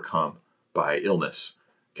be overcome by illness,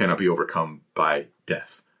 cannot be overcome by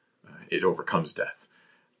death. It overcomes death.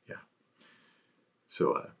 Yeah.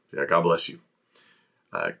 So, God bless you.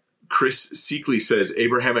 Chris Seekley says,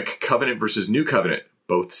 Abrahamic covenant versus new covenant,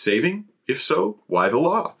 both saving? If so, why the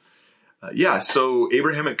law? So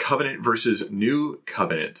Abrahamic covenant versus new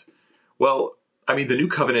covenant. Well, I mean, the new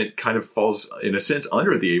covenant kind of falls, in a sense,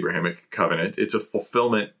 under the Abrahamic covenant. It's a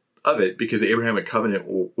fulfillment of it because the Abrahamic covenant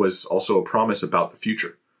was also a promise about the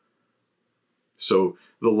future. So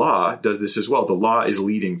the law does this as well. The law is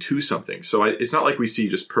leading to something. So it's not like we see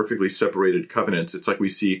just perfectly separated covenants. It's like we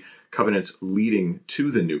see covenants leading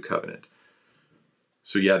to the new covenant.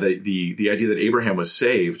 So the idea that Abraham was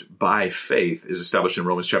saved by faith is established in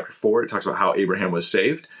Romans chapter 4. It talks about how Abraham was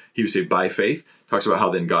saved. He was saved by faith. It talks about how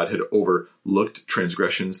then God had overlooked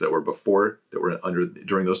transgressions that were under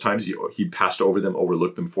during those times. He passed over them,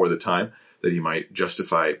 overlooked them for the time, that he might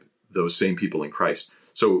justify those same people in Christ.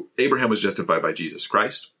 So Abraham was justified by Jesus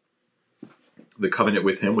Christ. The covenant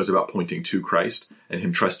with him was about pointing to Christ, and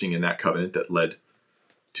him trusting in that covenant that led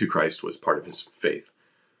to Christ was part of his faith.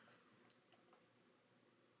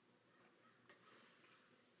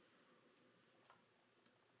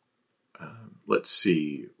 Let's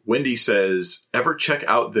see. Wendy says, ever check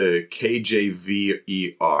out the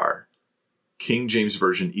KJVER, King James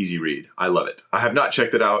Version Easy Read? I love it. I have not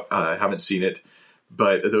checked it out. I haven't seen it,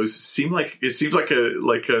 but those seems like an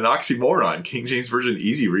oxymoron. King James Version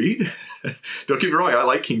Easy Read. Don't get me wrong. I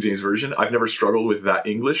like King James Version. I've never struggled with that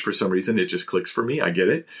English for some reason. It just clicks for me. I get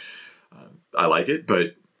it. I like it,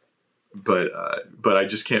 but I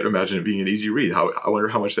just can't imagine it being an easy read. I wonder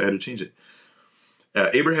how much they had to change it.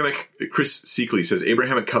 Chris Seekley says,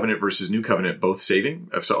 Abrahamic covenant versus new covenant, both saving?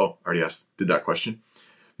 Already did that question.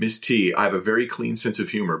 Miss T, I have a very clean sense of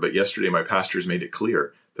humor, but yesterday my pastors made it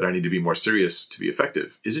clear that I need to be more serious to be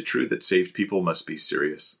effective. Is it true that saved people must be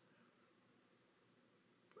serious?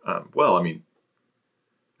 I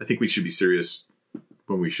think we should be serious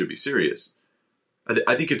when we should be serious.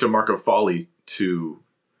 I think it's a mark of folly to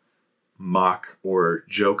mock or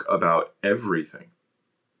joke about everything.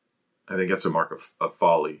 I think that's a mark of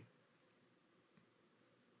folly.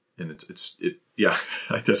 And yeah,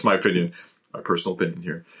 that's my opinion, my personal opinion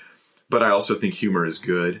here. But I also think humor is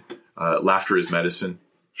good. Laughter is medicine.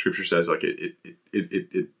 Scripture says like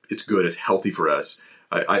it's good. It's healthy for us.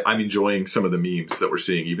 I'm enjoying some of the memes that we're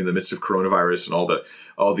seeing, even in the midst of coronavirus and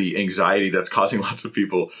all the anxiety that's causing lots of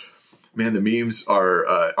people. Man, the memes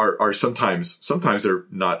are sometimes they're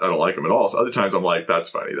not. I don't like them at all. So other times I'm like, that's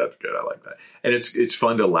funny, that's good, I like that. And it's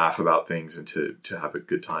fun to laugh about things and to have a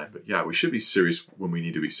good time. But yeah, we should be serious when we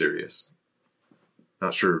need to be serious.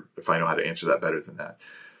 Not sure if I know how to answer that better than that.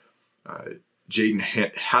 Jaden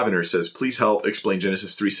Havener says, please help explain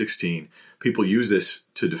Genesis 3:16. People use this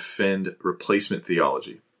to defend replacement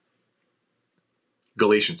theology.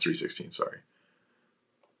 Galatians 3:16, sorry.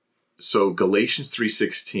 So Galatians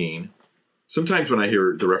 3:16, sometimes when I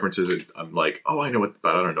hear the references, I'm like, oh, I know what,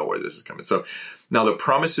 but I don't know where this is coming. So now the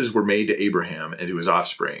promises were made to Abraham and to his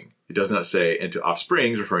offspring. It does not say, and to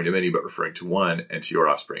offsprings, referring to many, but referring to one, and to your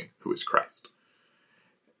offspring, who is Christ.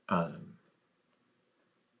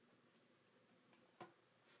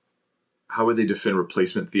 How would they defend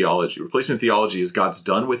replacement theology? Replacement theology is God's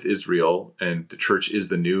done with Israel, and the church is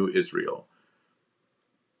the new Israel.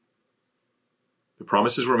 The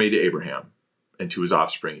promises were made to Abraham and to his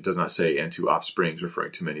offspring. It does not say, and to offsprings,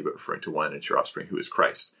 referring to many, but referring to one, and to your offspring, who is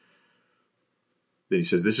Christ. Then he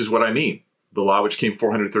says, this is what I mean. The law, which came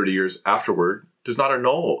 430 years afterward, does not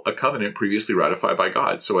annul a covenant previously ratified by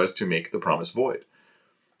God, so as to make the promise void.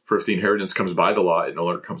 For if the inheritance comes by the law, it no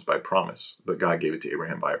longer comes by promise, but God gave it to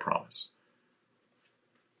Abraham by a promise.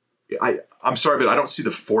 I'm sorry, but I don't see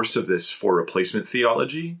the force of this for replacement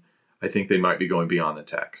theology. I think they might be going beyond the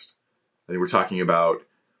text. I think we're talking about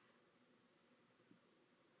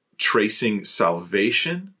tracing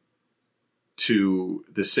salvation to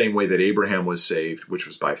the same way that Abraham was saved, which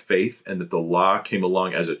was by faith, and that the law came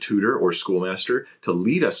along as a tutor or schoolmaster to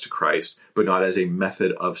lead us to Christ, but not as a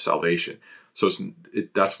method of salvation. So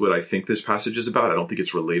that's what I think this passage is about. I don't think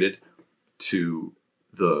it's related to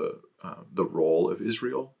the role of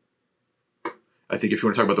Israel. I think if you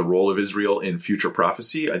want to talk about the role of Israel in future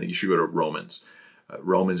prophecy, I think you should go to Romans.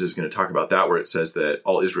 Romans is going to talk about that, where it says that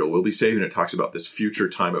all Israel will be saved, and it talks about this future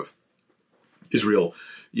time of Israel,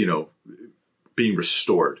 being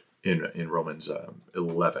restored in Romans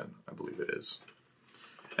 11, I believe it is.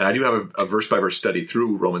 And I do have a verse-by-verse study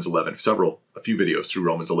through Romans 11, a few videos through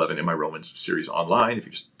Romans 11 in my Romans series online. If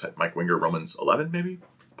you just type Mike Winger Romans 11, maybe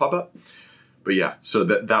pop up. But yeah, so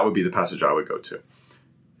that would be the passage I would go to.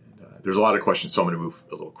 There's a lot of questions, so I'm going to move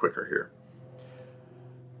a little quicker here.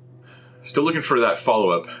 Still looking for that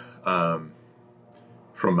follow-up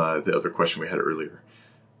from the other question we had earlier.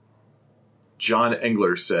 John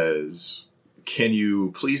Engler says, can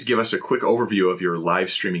you please give us a quick overview of your live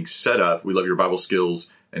streaming setup? We love your Bible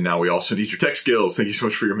skills, and now we also need your tech skills. Thank you so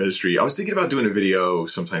much for your ministry. I was thinking about doing a video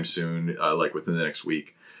sometime soon, like within the next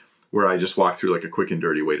week, where I just walk through like a quick and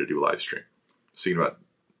dirty way to do live stream. Thinking about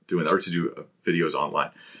doing that, or to do videos online.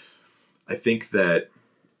 I think that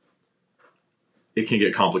it can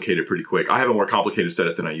get complicated pretty quick. I have a more complicated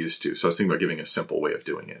setup than I used to, so I was thinking about giving a simple way of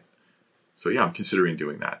doing it. So yeah, I'm considering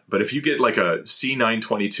doing that. But if you get like a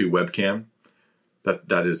C922 webcam,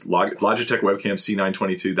 that is Logitech webcam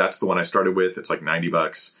C922, that's the one I started with. It's like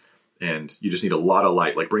 $90, and you just need a lot of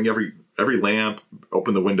light. Like bring every lamp,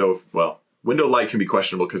 open the window. Well, window light can be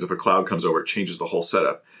questionable because if a cloud comes over, it changes the whole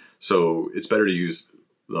setup. So it's better to use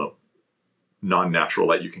non-natural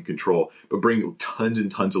light you can control, but bring tons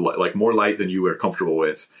and tons of light, like more light than you are comfortable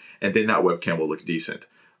with, and then that webcam will look decent.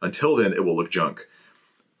 Until then, it will look junk.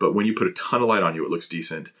 But when you put a ton of light on you, it looks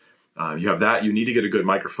decent. You have that. You need to get a good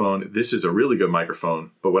microphone. This is a really good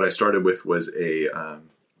microphone, but what I started with was a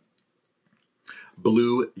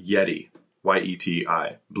Blue Yeti,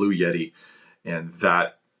 Y-E-T-I, Blue Yeti, and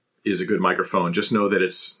that is a good microphone. Just know that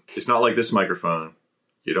it's not like this microphone.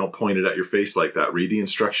 You don't point it at your face like that. Read the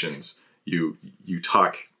instructions. You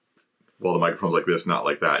talk while the microphone's like this, not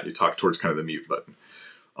like that. You talk towards kind of the mute button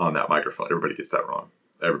on that microphone. Everybody gets that wrong.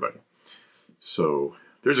 Everybody. So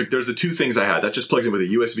there's the two things I had. That just plugs in with a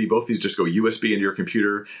USB. Both these just go USB into your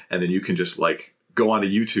computer, and then you can just like go onto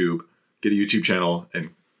YouTube, get a YouTube channel,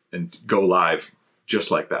 and go live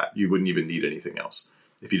just like that. You wouldn't even need anything else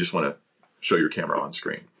if you just want to show your camera on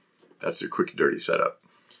screen. That's your quick and dirty setup.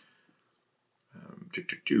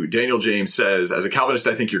 Daniel James says, as a Calvinist,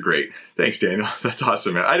 I think you're great. Thanks, Daniel. That's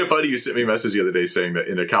awesome, man. I had a buddy who sent me a message the other day saying that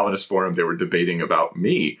in a Calvinist forum, they were debating about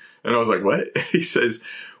me. And I was like, what? He says,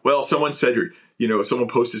 well, someone said, someone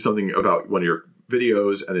posted something about one of your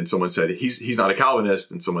videos, and then someone said, he's not a Calvinist.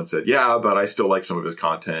 And someone said, yeah, but I still like some of his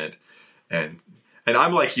content. And And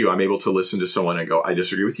I'm like you. I'm able to listen to someone and go, I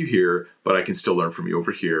disagree with you here, but I can still learn from you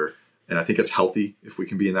over here. And I think it's healthy if we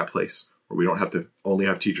can be in that place where we don't have to only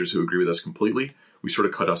have teachers who agree with us completely. We sort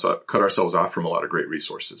of cut ourselves off from a lot of great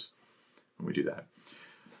resources when we do that.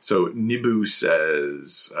 So Nibu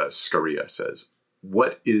says, Scaria says,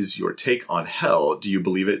 what is your take on hell? Do you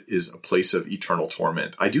believe it is a place of eternal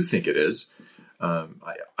torment? I do think it is. I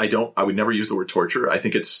would never use the word torture. I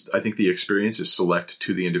think the experience is select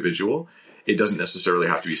to the individual. It doesn't necessarily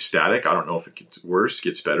have to be static. I don't know if it gets worse,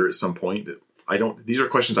 gets better at some point. These are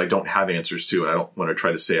questions I don't have answers to, and I don't want to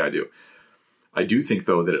try to say I do. I do think,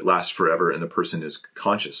 though, that it lasts forever and the person is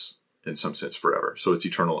conscious in some sense forever. So it's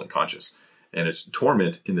eternal and conscious. And it's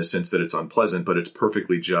torment in the sense that it's unpleasant, but it's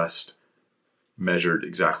perfectly just, measured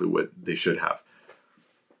exactly what they should have.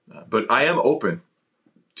 But I am open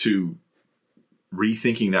to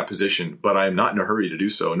rethinking that position, but I am not in a hurry to do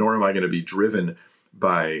so, nor am I going to be driven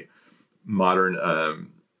by modern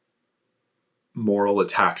moral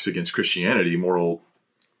attacks against Christianity, moral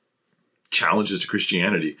challenges to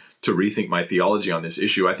Christianity, to rethink my theology on this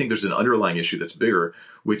issue. I think there's an underlying issue that's bigger,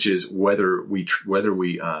 which is whether we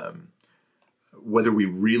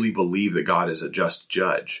really believe that God is a just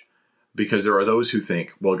judge. Because there are those who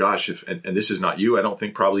think, well, gosh, and this is not you, I don't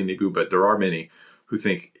think probably Nibu, but there are many who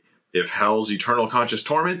think if hell's eternal conscious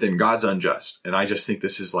torment, then God's unjust. And I just think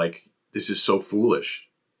this is so foolish.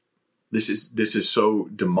 This is so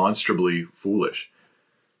demonstrably foolish.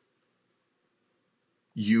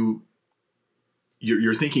 You're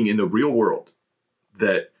thinking in the real world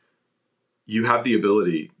that you have the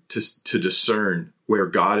ability to discern where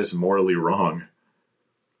God is morally wrong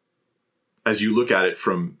as you look at it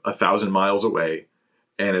from 1,000 miles away,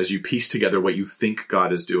 and as you piece together what you think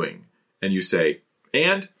God is doing, and you say,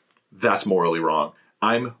 and that's morally wrong.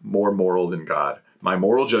 I'm more moral than God. My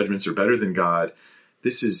moral judgments are better than God.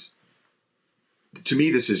 To me,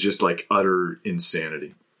 this is just like utter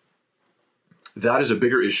insanity. That is a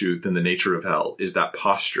bigger issue than the nature of hell, is that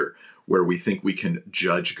posture where we think we can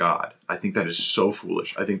judge God. I think that is so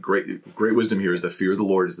foolish. I think great wisdom here is the fear of the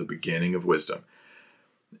Lord is the beginning of wisdom.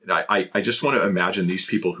 I just want to imagine these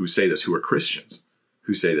people who say this, who are Christians,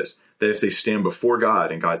 who say this, that if they stand before God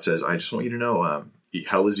and God says, I just want you to know,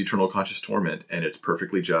 hell is eternal conscious torment and it's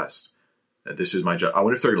perfectly just. This is my I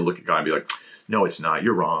wonder if they're going to look at God and be like, no, it's not.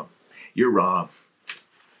 You're wrong. You're wrong.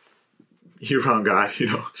 You're wrong, God. I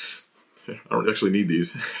don't actually need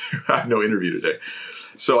these. I have no interview today.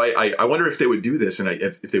 So I wonder if they would do this and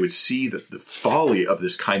if they would see the folly of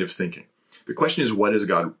this kind of thinking. The question is, what has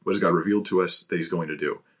God revealed to us that he's going to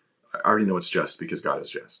do? I already know it's just because God is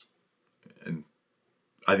just. And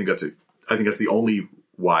I think that's the only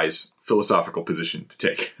wise philosophical position to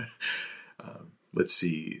take. Let's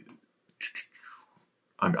see.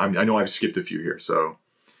 I know I've skipped a few here, so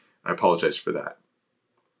I apologize for that.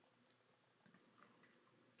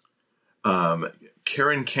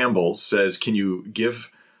 Karen Campbell says, can you give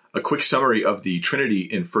a quick summary of the Trinity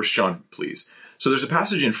in 1 John, please? So there's a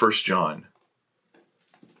passage in 1 John.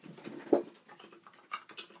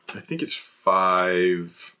 I think it's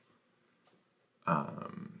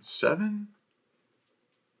 5:7.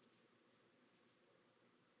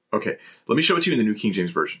 Okay, let me show it to you in the New King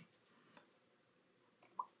James Version.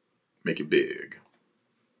 Make it big.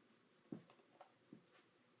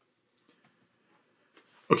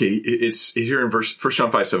 Okay, it's here in 1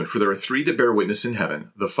 John 5:7. For there are three that bear witness in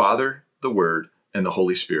heaven, the Father, the Word, and the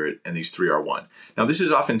Holy Spirit, and these three are one. Now, this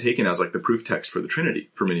is often taken as like the proof text for the Trinity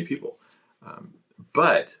for many people.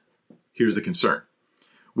 But here's the concern.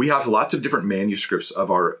 We have lots of different manuscripts of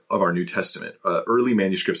our New Testament, early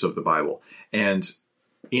manuscripts of the Bible. And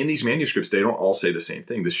in these manuscripts, they don't all say the same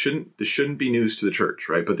thing. This shouldn't be news to the church,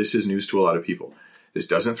 right? But this is news to a lot of people. This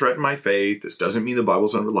doesn't threaten my faith. This doesn't mean the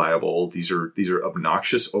Bible's unreliable. These are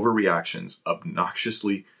obnoxious overreactions,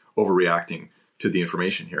 obnoxiously overreacting to the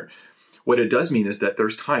information here. What it does mean is that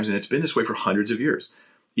there's times, and it's been this way for hundreds of years,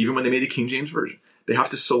 even when they made the King James Version, they have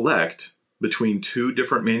to select between two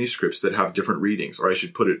different manuscripts that have different readings, or I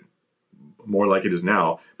should put it more like it is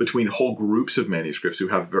now, between whole groups of manuscripts who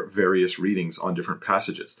have various readings on different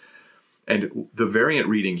passages. And the variant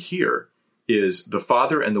reading here is the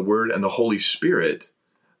Father and the Word and the Holy Spirit,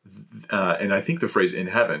 and I think the phrase in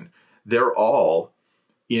heaven, they're all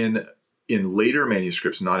in later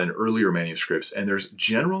manuscripts, not in earlier manuscripts, and there's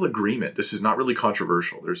general agreement. This is not really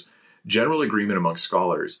controversial. There's general agreement among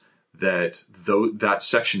scholars that that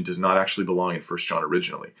section does not actually belong in 1 John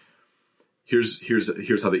originally. Here's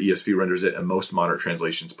how the ESV renders it, and most modern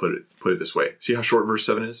translations put it this way. See how short verse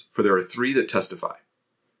 7 is? For there are three that testify.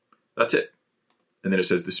 That's it. And then it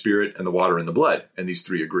says the Spirit and the water and the blood, and these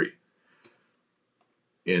three agree.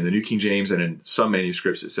 In the New King James and in some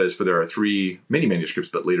manuscripts, it says, for there are three, many manuscripts,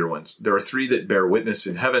 but later ones, there are three that bear witness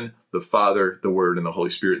in heaven, the Father, the Word, and the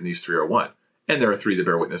Holy Spirit, and these three are one. And there are three that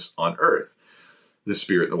bear witness on earth, the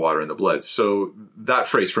Spirit, the water, and the blood. So that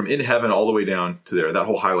phrase, from in heaven all the way down to there, that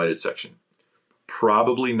whole highlighted section,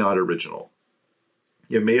 probably not original.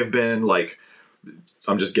 It may have been like,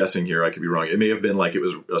 I'm just guessing here, I could be wrong. It may have been like it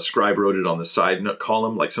was a scribe wrote it on the side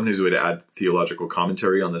column. Like sometimes we would add theological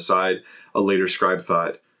commentary on the side. A later scribe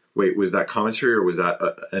thought, wait, was that commentary or was that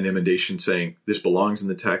an emendation saying this belongs in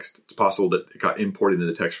the text? It's possible that it got imported into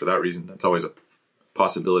the text for that reason. That's always a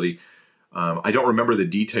possibility. I don't remember the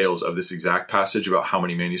details of this exact passage about how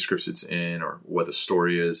many manuscripts it's in or what the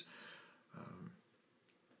story is.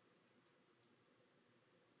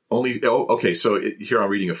 Here I'm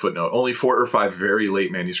reading a footnote. Only 4 or 5 very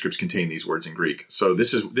late manuscripts contain these words in Greek. So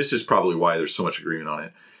this is probably why there's so much agreement on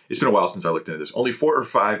it. It's been a while since I looked into this. Only 4 or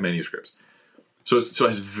 5 manuscripts. So it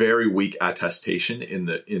has very weak attestation in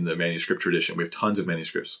the manuscript tradition. We have tons of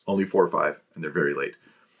manuscripts, only 4 or 5, and they're very late.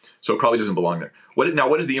 So it probably doesn't belong there. What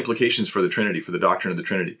is the implications for the Trinity, for the doctrine of the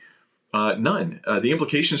Trinity? None. The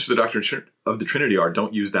implications for the doctrine of the Trinity are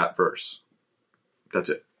don't use that verse. That's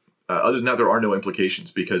it. Other than that, there are no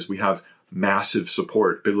implications because we have massive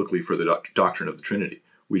support biblically for the doctrine of the Trinity.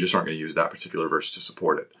 We just aren't going to use that particular verse to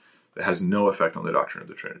support it. It has no effect on the doctrine of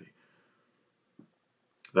the Trinity.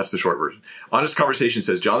 That's the short version. Honest Conversation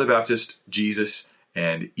says, John the Baptist, Jesus,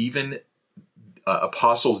 and even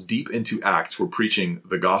apostles deep into Acts were preaching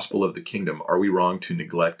the gospel of the kingdom. Are we wrong to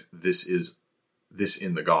neglect this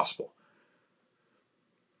in the gospel?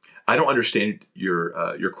 I don't understand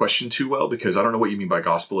your question too well because I don't know what you mean by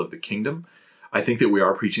gospel of the kingdom. I think that we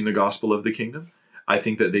are preaching the gospel of the kingdom. I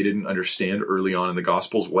think that they didn't understand early on in the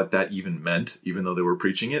Gospels what that even meant, even though they were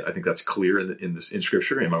preaching it. I think that's clear in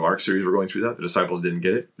Scripture. In my Mark series, we're going through that. The disciples didn't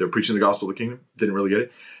get it. They're preaching the gospel of the kingdom, didn't really get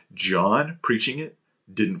it. John, preaching it,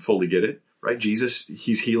 didn't fully get it, right? Jesus,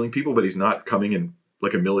 he's healing people, but he's not coming in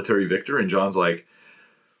like a military victor. And John's like,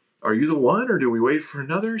 are you the one or do we wait for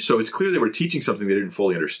another? So it's clear they were teaching something they didn't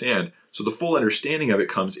fully understand. So the full understanding of it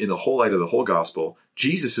comes in the whole light of the whole gospel.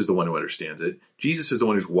 Jesus is the one who understands it. Jesus is the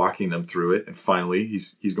one who's walking them through it. And finally,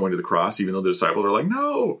 he's going to the cross, even though the disciples are like,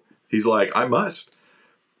 no. He's like, I must.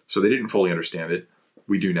 So they didn't fully understand it.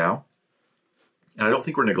 We do now. And I don't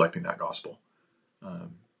think we're neglecting that gospel.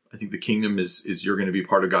 I think the kingdom is you're going to be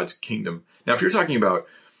part of God's kingdom. Now, if you're talking about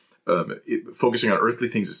focusing on earthly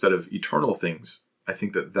things instead of eternal things, I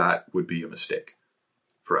think that would be a mistake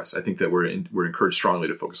for us. I think that we're encouraged strongly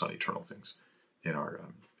to focus on eternal things in our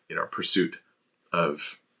pursuit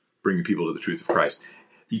of bringing people to the truth of Christ.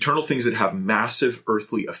 Eternal things that have massive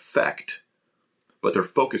earthly effect, but their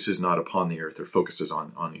focus is not upon the earth. Their focus is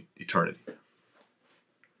on eternity.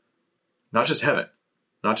 Not just heaven,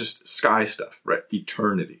 not just sky stuff, right?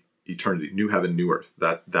 Eternity, new heaven, new earth.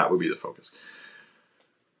 That would be the focus.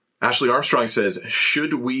 Ashley Armstrong says,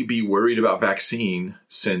 should we be worried about vaccine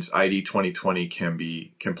since ID 2020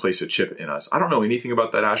 can place a chip in us? I don't know anything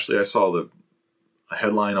about that, Ashley. I saw the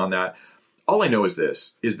headline on that. All I know is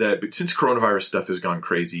this, is that since coronavirus stuff has gone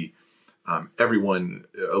crazy,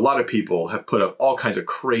 a lot of people have put up all kinds of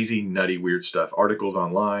crazy, nutty, weird stuff, articles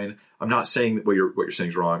online. I'm not saying that what you're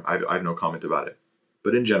saying is wrong. I have no comment about it.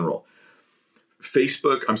 But in general,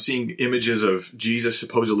 Facebook, I'm seeing images of Jesus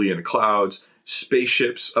supposedly in the clouds,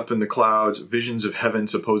 spaceships up in the clouds, visions of heaven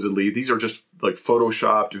supposedly. These are just like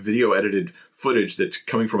photoshopped, video edited footage that's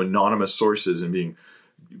coming from anonymous sources and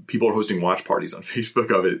people are hosting watch parties on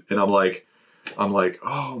Facebook of it. And I'm like,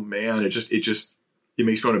 oh man, it makes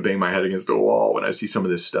me want to bang my head against a wall when I see some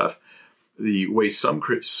of this stuff. The way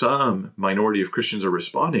some minority of Christians are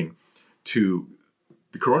responding to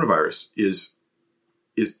the coronavirus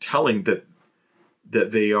is telling that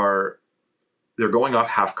they're going off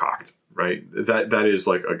half-cocked. Right. That is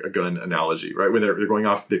like a gun analogy, right? When they're going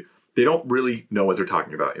off, they don't really know what they're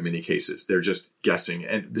talking about in many cases. They're just guessing.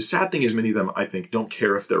 And the sad thing is many of them, I think, don't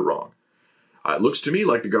care if they're wrong. It looks to me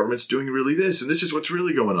like the government's doing really this, and this is what's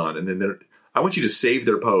really going on. And then I want you to save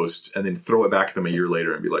their posts and then throw it back at them a year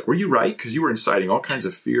later and be like, were you right? Because you were inciting all kinds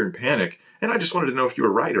of fear and panic. And I just wanted to know if you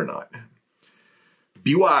were right or not.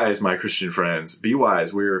 Be wise, my Christian friends. Be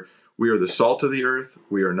wise. We are the salt of the earth.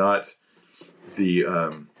 We are not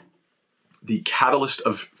the catalyst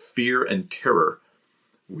of fear and terror.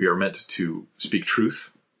 We are meant to speak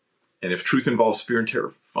truth. And if truth involves fear and terror,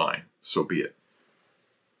 fine, so be it.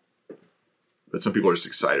 But some people are just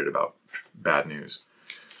excited about bad news.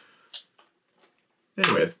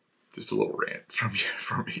 Anyway, just a little rant from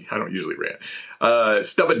me. I don't usually rant.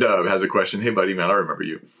 Stubba Dub has a question. Hey, buddy, man, I remember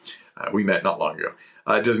you. We met not long ago.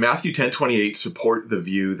 Does Matthew 10:28 support the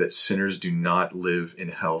view that sinners do not live in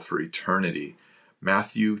hell for eternity?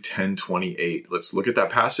 Matthew 10:28. Let's look at that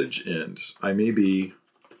passage, and I may be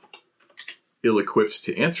ill-equipped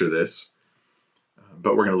to answer this,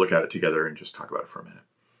 but we're going to look at it together and just talk about it for a minute.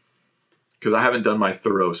 Because I haven't done my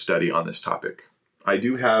thorough study on this topic. I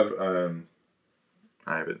do have,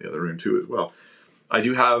 I have it in the other room too as well. I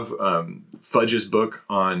do have Fudge's book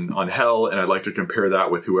on hell, and I'd like to compare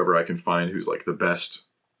that with whoever I can find who's like the best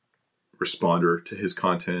responder to his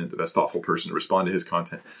content, the best thoughtful person to respond to his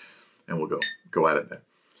content, and we'll go at it then.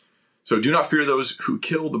 So do not fear those who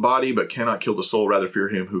kill the body but cannot kill the soul. Rather fear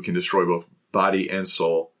him who can destroy both body and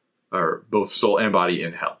soul, or both soul and body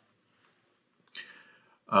in hell.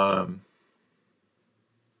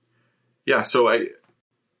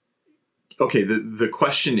 Okay, the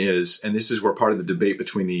question is, and this is where part of the debate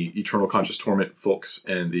between the eternal conscious torment folks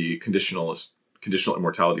and the conditional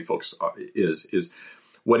immortality folks is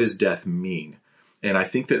what does death mean? And I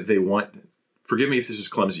think that they want, forgive me if this is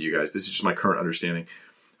clumsy, you guys, this is just my current understanding.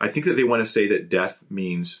 I think that they want to say that death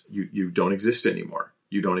means you don't exist anymore.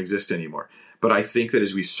 You don't exist anymore. But I think that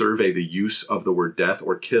as we survey the use of the word death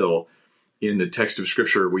or kill in the text of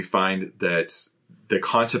Scripture, we find that the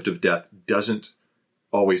concept of death doesn't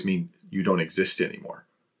always mean you don't exist anymore.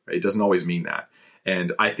 Right? It doesn't always mean that.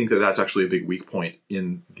 And I think that that's actually a big weak point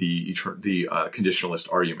in the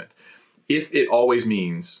conditionalist argument. If it always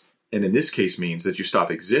means, and in this case means, that you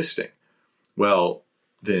stop existing, well,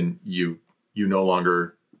 then you no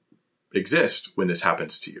longer exist when this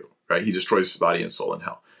happens to you. Right? He destroys his body and soul in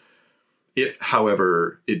hell. If,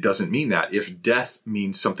 however, it doesn't mean that, if death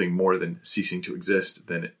means something more than ceasing to exist,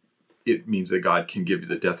 then it means that God can give you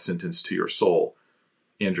the death sentence to your soul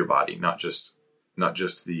and your body, not just one or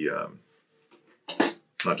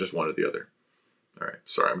the other. All right,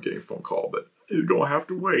 sorry, I'm getting a phone call, but you're gonna have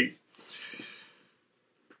to wait.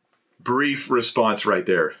 Brief response right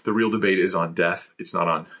there. The real debate is on death. It's not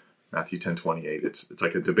on Matthew 10:28. It's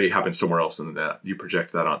like a debate happens somewhere else, and then you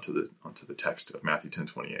project that onto the text of Matthew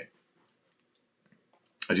 10:28.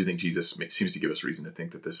 I do think Jesus seems to give us reason to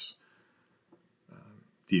think that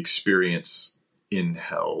the experience in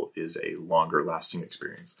hell is a longer lasting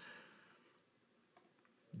experience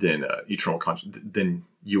than eternal conscience. Than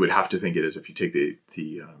you would have to think it is if you take the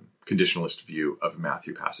conditionalist view of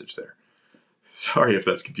Matthew passage there. Sorry if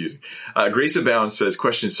that's confusing. Grace Abound says,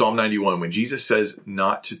 question, Psalm 91. When Jesus says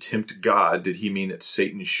not to tempt God, did he mean that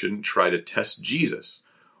Satan shouldn't try to test Jesus?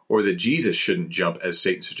 Or that Jesus shouldn't jump as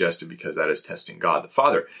Satan suggested because that is testing God the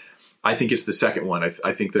Father? I think it's the second one.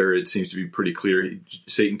 I think there it seems to be pretty clear.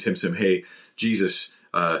 Satan tempts him, hey, Jesus,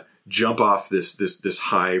 jump off this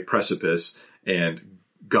high precipice and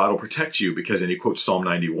God will protect you because, and he quotes Psalm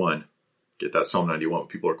 91. Get that Psalm 91, what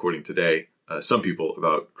people are quoting today, some people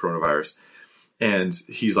about coronavirus. And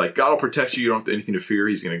he's like, God will protect you. You don't have anything to fear.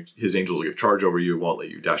 His angels will give charge over you. Won't let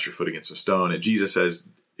you dash your foot against a stone. And Jesus says,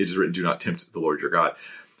 it is written, do not tempt the Lord your God.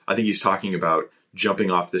 I think he's talking about jumping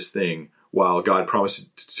off this thing while God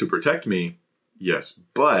promised to protect me. Yes,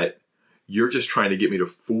 but you're just trying to get me to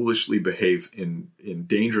foolishly behave in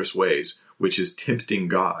dangerous ways, which is tempting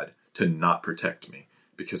God to not protect me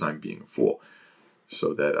because I'm being a fool.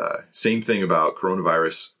 So that same thing about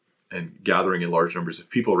coronavirus and gathering in large numbers of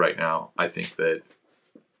people right now. I think that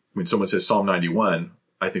when someone says Psalm 91,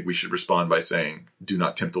 I think we should respond by saying, do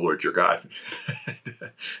not tempt the Lord your God.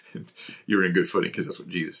 You're in good footing because that's what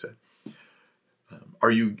Jesus said.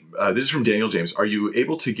 This is from Daniel James. Are you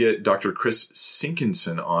able to get Dr. Chris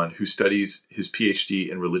Sinkinson on, who studies his PhD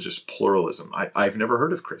in religious pluralism? I've never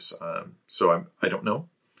heard of Chris, so I don't know.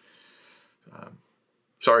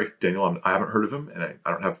 Sorry, Daniel, I haven't heard of him, and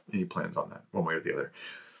I don't have any plans on that, one way or the other.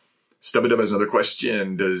 Stubba has another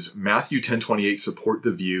question. Does Matthew 10:28 support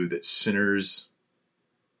the view that sinners...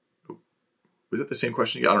 Was that the same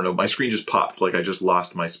question? I don't know. My screen just popped, like I just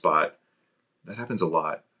lost my spot. That happens a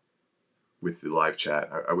lot with the live chat.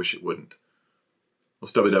 I wish it wouldn't. Well,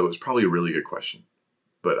 Stubba was probably a really good question,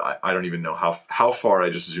 but I don't even know how far I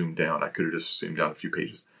just zoomed down. I could have just zoomed down a few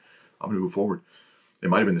pages. I'm going to move forward. It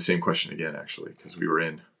might have been the same question again, actually, because we were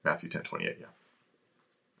in Matthew 10:28. Yeah.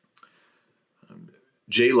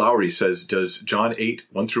 Jay Lowry says, does John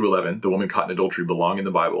 8:1-11, the woman caught in adultery, belong in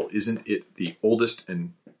the Bible? Isn't it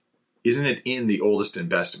in the oldest and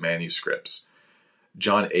best manuscripts?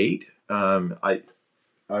 John 8? I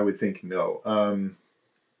would think no.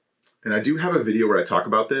 And I do have a video where I talk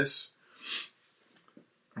about this.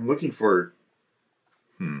 I'm looking for...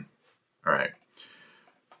 All right.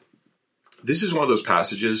 This is one of those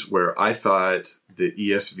passages where I thought the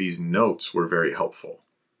ESV's notes were very helpful.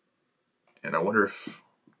 And I wonder if...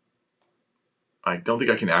 I don't think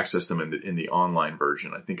I can access them in the online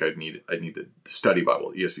version. I think I'd need the study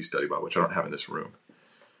Bible, ESV study Bible, which I don't have in this room.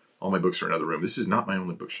 All my books are in another room. This is not my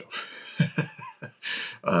only bookshelf.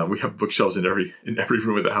 We have bookshelves in every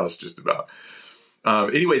room of the house, just about.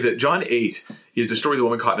 Anyway, that John 8 is the story of the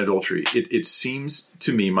woman caught in adultery. It seems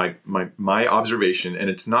to me, my observation, and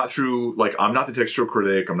it's not through, like, I'm not the textual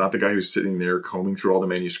critic. I'm not the guy who's sitting there combing through all the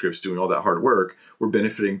manuscripts, doing all that hard work. We're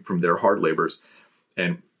benefiting from their hard labors.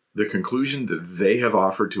 And the conclusion that they have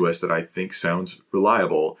offered to us that I think sounds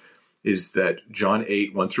reliable is that John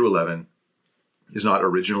 8, 1 through 11 is not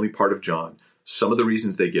originally part of John. Some of the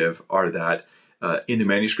reasons they give are that in the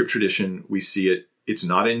manuscript tradition, we see it's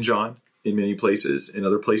not in John in many places. In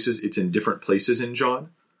other places, it's in different places in John.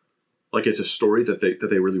 Like it's a story that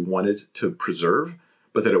they really wanted to preserve,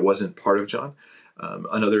 but that it wasn't part of John.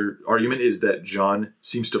 Another argument is that John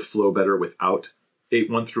seems to flow better without 8,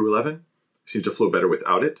 1 through 11. Seems to flow better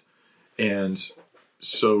without it. And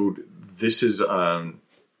so this is,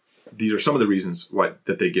 these are some of the reasons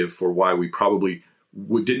that they give for why we probably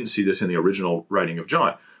didn't see this in the original writing of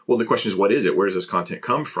John. Well, the question is, what is it? Where does this content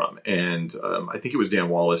come from? And I think it was Dan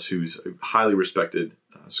Wallace, who's a highly respected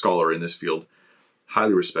scholar in this field,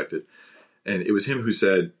 highly respected. And it was him who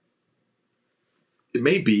said, it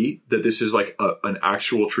may be that this is like an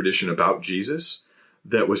actual tradition about Jesus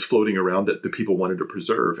that was floating around that the people wanted to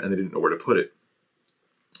preserve, and they didn't know where to put it.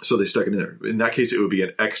 So they stuck it in there. In that case, it would be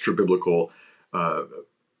an extra biblical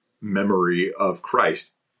memory of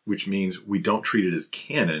Christ, which means we don't treat it as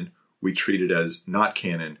canon. We treat it as not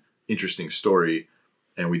canon, interesting story,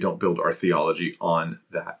 and we don't build our theology on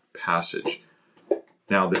that passage.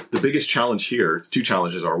 Now, the biggest challenge here, two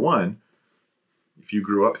challenges are: one, if you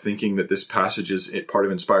grew up thinking that this passage is part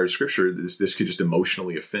of inspired scripture, this could just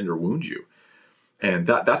emotionally offend or wound you. And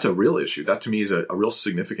that's a real issue. That to me is a real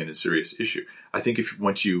significant and serious issue. I think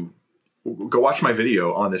once you go watch my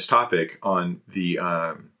video on this topic on the,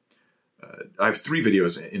 I have 3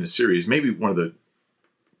 videos in a series. Maybe one of the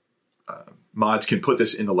mods can put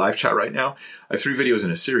this in the live chat right now. I have 3 videos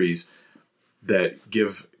in a series that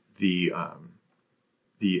give the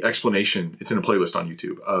explanation. It's in a playlist on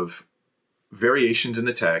YouTube of variations in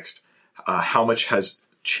the text, how much has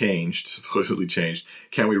changed, supposedly changed.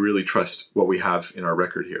 Can we really trust what we have in our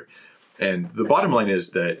record here? And the bottom line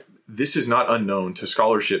is that this is not unknown to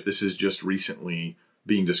scholarship. This is just recently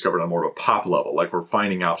being discovered on more of a pop level. Like we're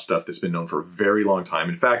finding out stuff that's been known for a very long time.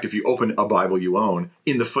 In fact, if you open a Bible you own,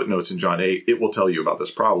 in the footnotes in John 8, it will tell you about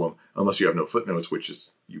this problem, unless you have no footnotes, which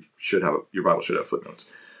is, your Bible should have footnotes.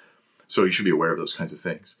 So you should be aware of those kinds of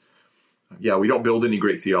things. Yeah, we don't build any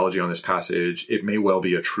great theology on this passage. It may well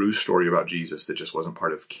be a true story about Jesus that just wasn't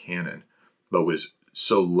part of canon, but was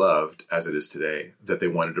so loved as it is today that they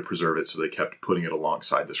wanted to preserve it, so they kept putting it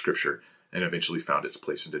alongside the scripture and eventually found its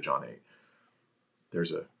place into John 8.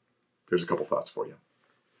 There's a couple thoughts for you.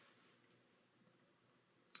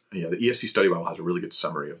 Yeah, the ESV Study Bible has a really good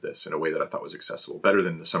summary of this in a way that I thought was accessible, better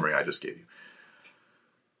than the summary I just gave you.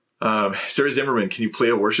 Sarah Zimmerman, can you play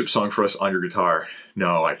a worship song for us on your guitar?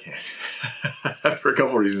 No, I can't. For a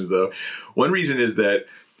couple of reasons, though. One reason is that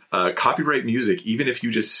copyright music, even if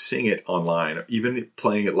you just sing it online, or even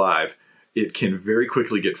playing it live, it can very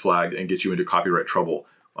quickly get flagged and get you into copyright trouble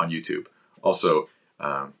on YouTube. Also,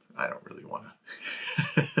 I don't really want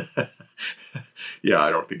to. Yeah,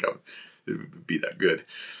 I don't think it would be that good.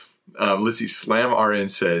 Let's see. Slam RN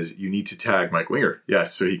says you need to tag Mike Winger.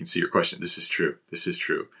 Yes, so he can see your question. This is true. This is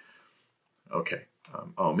true. Okay.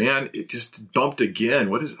 Oh man, it just bumped again.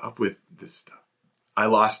 What is up with this stuff?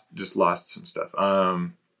 I just lost some stuff.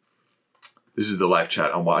 This is the live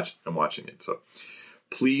chat. I'm watching it. So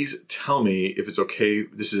please tell me if it's okay.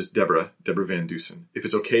 This is Deborah Van Dusen. If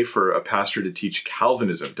it's okay for a pastor to teach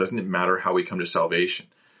Calvinism, doesn't it matter how we come to salvation?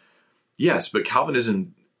 Yes, but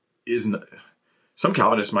Calvinism isn't. Some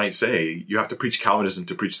Calvinists might say you have to preach Calvinism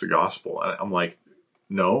to preach the gospel. I'm like,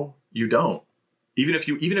 no, you don't. Even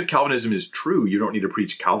if Calvinism is true, you don't need to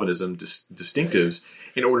preach Calvinism distinctives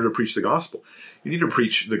in order to preach the gospel. You need to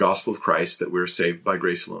preach the gospel of Christ, that we're saved by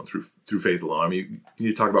grace alone, through faith alone. I mean, you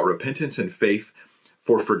need to talk about repentance and faith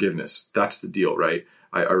for forgiveness. That's the deal, right?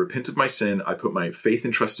 I repent of my sin. I put my faith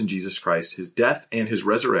and trust in Jesus Christ, his death and his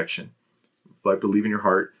resurrection. But believe in your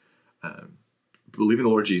heart, believe in the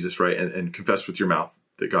Lord Jesus, right? And confess with your mouth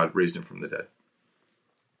that God raised him from the dead.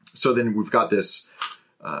 So then we've got this,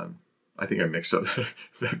 I think I mixed up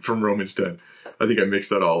from Romans 10. I think I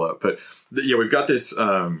mixed that all up. But yeah, we've got this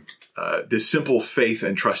this simple faith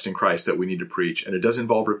and trust in Christ that we need to preach. And it does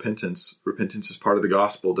involve repentance. Repentance is part of the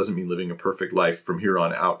gospel. It doesn't mean living a perfect life from here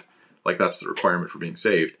on out. Like that's the requirement for being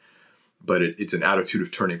saved. But it's an attitude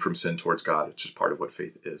of turning from sin towards God. It's just part of what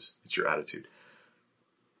faith is. It's your attitude.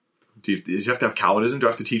 Do you have to have Calvinism? Do I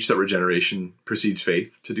have to teach that regeneration precedes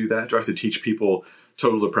faith to do that? Do I have to teach people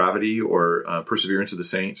total depravity or perseverance of the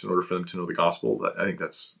saints in order for them to know the gospel? I think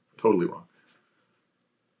that's totally wrong.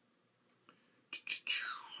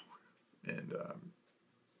 And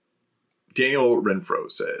Daniel Renfro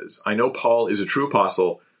says, I know Paul is a true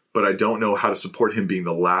apostle, but I don't know how to support him being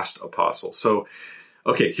the last apostle. So,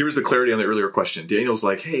 okay, here's the clarity on the earlier question. Daniel's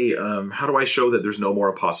like, hey, how do I show that there's no more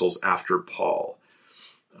apostles after Paul?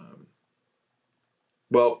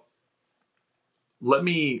 Well, let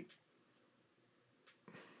me...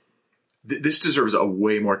 This deserves a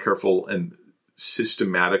way more careful and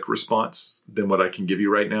systematic response than what I can give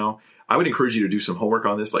you right now. I would encourage you to do some homework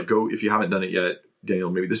on this. Like, go, if you haven't done it yet,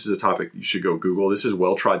 Daniel, maybe this is a topic you should go Google. This is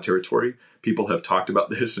well-trod territory. People have talked about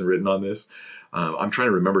this and written on this. I'm trying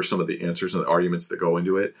to remember some of the answers and the arguments that go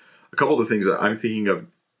into it. A couple of the things that I'm thinking of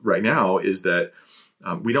right now is that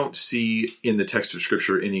we don't see in the text of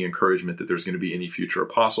Scripture any encouragement that there's going to be any future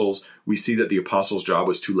apostles. We see that the apostles' job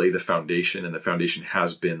was to lay the foundation, and the foundation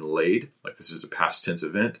has been laid. Like, this is a past tense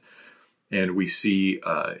event. And we see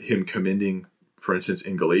him commending, for instance,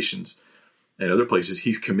 in Galatians and other places,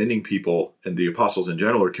 he's commending people, and the apostles in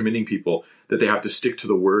general are commending people that they have to stick to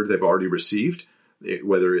the word they've already received,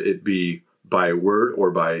 whether it be by word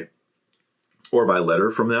or by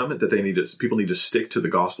letter from them, that people need to stick to the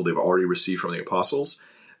gospel they've already received from the apostles,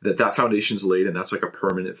 that foundation's laid, and that's like a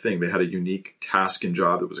permanent thing. They had a unique task and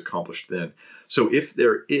job that was accomplished then. So if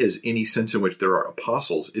there is any sense in which there are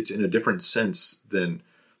apostles, it's in a different sense than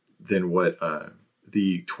what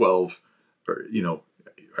the 12 or,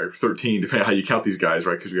 or 13, depending on how you count these guys,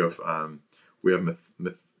 right? Because we have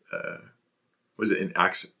what is it in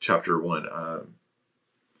Acts chapter 1?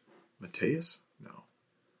 Matthias? No.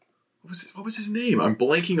 What was his name? I'm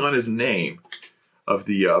blanking on his name of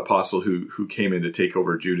the apostle who came in to take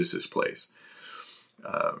over Judas's place.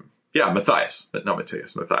 Matthias, but not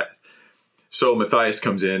Matthias, Matthias. So Matthias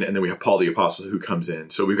comes in, and then we have Paul the apostle who comes in.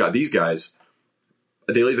 So we've got these guys.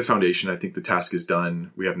 They lay the foundation. I think the task is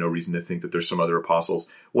done. We have no reason to think that there's some other apostles.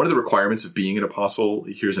 One of the requirements of being an apostle,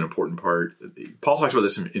 here's an important part. Paul talks about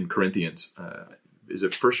this in Corinthians. Is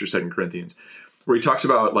it 1st or 2nd Corinthians? Where he talks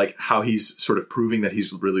about like how he's sort of proving that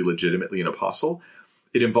he's really legitimately an apostle.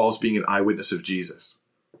 It involves being an eyewitness of Jesus.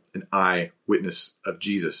 An eyewitness of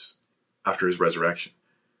Jesus after his resurrection.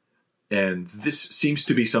 And this seems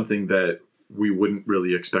to be something that we wouldn't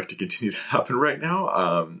really expect to continue to happen right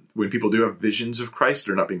now. When people do have visions of Christ,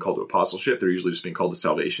 they're not being called to apostleship. They're usually just being called to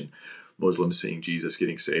salvation. Muslims seeing Jesus,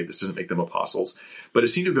 getting saved. This doesn't make them apostles. But it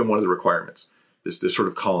seemed to have been one of the requirements, this sort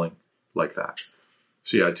of calling like that.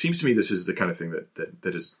 So yeah, it seems to me this is the kind of thing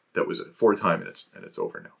that was for a time, and it's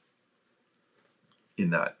over now. In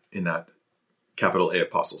that capital A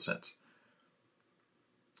apostle sense.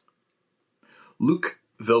 Luke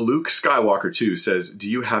Skywalker 2 says, do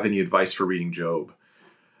you have any advice for reading Job?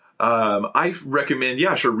 I recommend,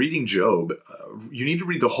 reading Job. You need to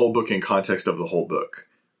read the whole book in context of the whole book,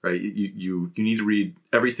 right? You need to read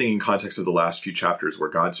everything in context of the last few chapters where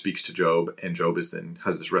God speaks to Job, and Job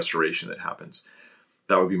has this restoration that happens.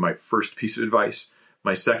 That would be my first piece of advice.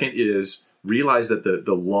 My second is realize that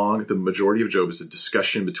the majority of Job is a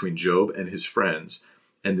discussion between Job and his friends.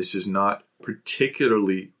 And this is not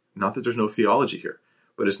that there's no theology here,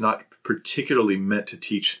 but it's not particularly meant to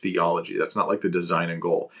teach theology. That's not like the design and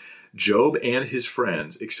goal. Job and his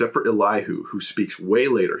friends, except for Elihu, who speaks way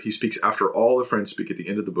later, he speaks after all the friends speak at the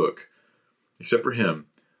end of the book, except for him,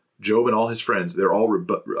 Job and all his friends, they're all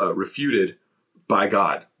refuted by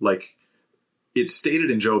God. Like, it's stated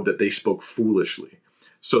in Job that they spoke foolishly.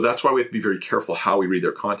 So that's why we have to be very careful how we read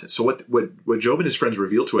their content. So what Job and his friends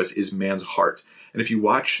reveal to us is man's heart. And if you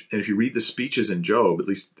read the speeches in Job, at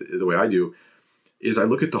least the way I do, is I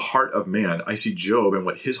look at the heart of man. I see Job and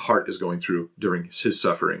what his heart is going through during his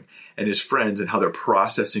suffering, and his friends and how they're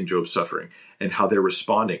processing Job's suffering and how they're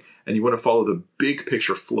responding. And you want to follow the big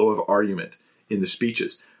picture flow of argument in the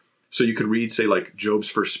speeches. So you could read, say, like Job's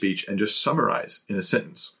first speech and just summarize in a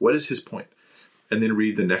sentence. What is his point? And then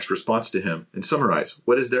read the next response to him and summarize.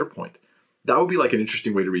 What is their point? That would be like an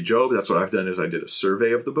interesting way to read Job. That's what I've done. Is I did a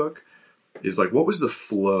survey of the book. Is like, what was the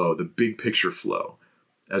flow, the big picture flow,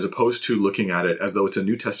 as opposed to looking at it as though it's a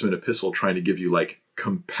New Testament epistle trying to give you like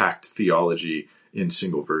compact theology in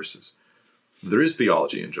single verses. There is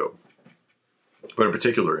theology in Job, but in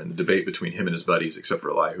particular in the debate between him and his buddies, except for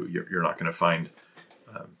Elihu, you're not going to find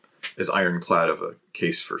as ironclad of a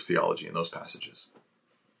case for theology in those passages.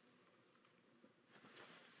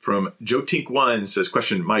 From Joe Tink 1 says,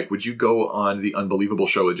 question, Mike, would you go on the Unbelievable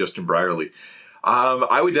Show with Justin Brierley?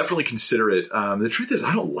 I would definitely consider it. The truth is,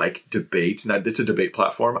 I don't like debates. Now, it's a debate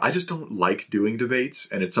platform. I just don't like doing debates,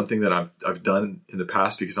 and it's something that I've done in the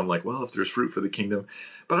past because I'm like, well, if there's fruit for the kingdom,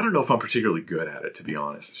 but I don't know if I'm particularly good at it, to be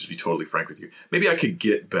honest. Just to be totally frank with you, maybe I could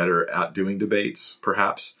get better at doing debates,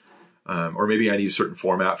 perhaps, or maybe I need a certain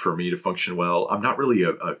format for me to function well. I'm not really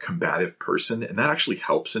a combative person, and that actually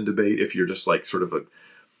helps in debate if you're just like sort of a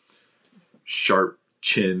sharp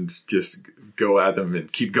chinned, just go at them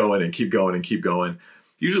and keep going and keep going and keep going.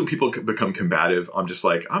 Usually when people become combative, I'm just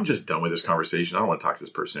done with this conversation. I don't want to talk to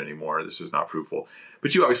this person anymore. This is not fruitful.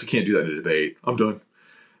 But you obviously can't do that in a debate. I'm done.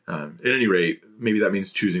 At any rate, maybe that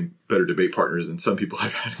means choosing better debate partners than some people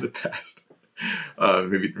I've had in the past.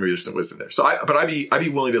 Maybe there's some wisdom there. So I'd be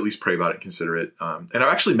willing to at least pray about it and consider it. And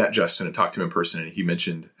I've actually met Justin and talked to him in person, and he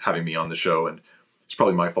mentioned having me on the show, and it's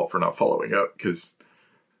probably my fault for not following up because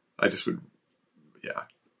I just would, yeah,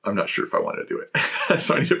 I'm not sure if I want to do it.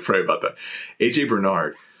 So I need to pray about that. AJ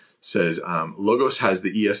Bernard says, Logos has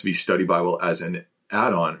the ESV Study Bible as an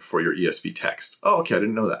add-on for your ESV text. Oh, okay. I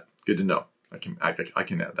didn't know that. Good to know. I can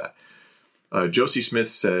add that. Josie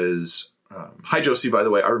Smith says, hi, Josie, by the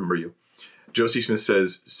way, I remember you. Josie Smith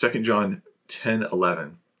says, 2 John 10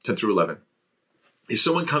 through 11. If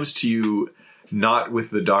someone comes to you not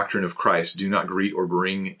with the doctrine of Christ, do not greet or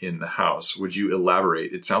bring in the house. Would you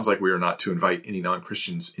elaborate? It sounds like we are not to invite any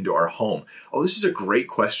non-Christians into our home. Oh, this is a great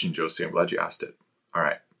question, Josie. I'm glad you asked it. All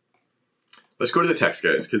right. Let's go to the text,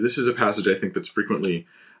 guys, because this is a passage I think that's frequently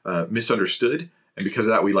misunderstood. And because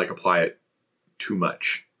of that, we apply it too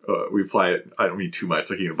much. We apply it, I don't mean too much,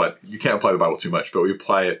 but you can't apply the Bible too much, but we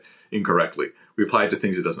apply it incorrectly. We apply it to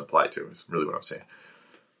things it doesn't apply to, is really what I'm saying.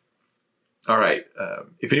 All right.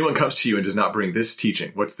 If anyone comes to you and does not bring this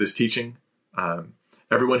teaching, what's this teaching?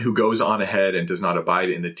 Everyone who goes on ahead and does not abide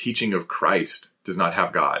in the teaching of Christ does not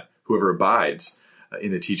have God. Whoever abides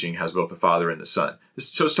in the teaching has both the Father and the Son.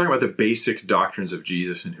 So it's talking about the basic doctrines of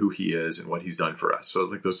Jesus and who he is and what he's done for us. So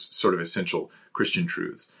like those sort of essential Christian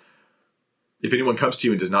truths. If anyone comes to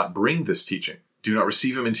you and does not bring this teaching, do not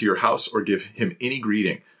receive him into your house or give him any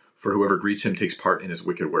greeting, for whoever greets him takes part in his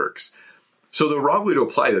wicked works. So the wrong way to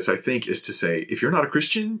apply this, I think, is to say, if you're not a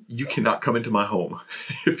Christian, you cannot come into my home.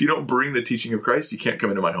 If you don't bring the teaching of Christ, you can't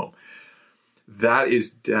come into my home. That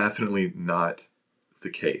is definitely not the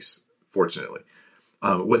case, fortunately.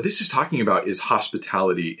 What this is talking about is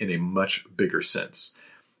hospitality in a much bigger sense.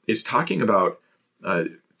 It's talking about,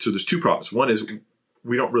 so there's two problems. One is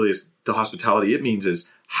we don't really, the hospitality it means is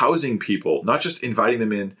housing people, not just inviting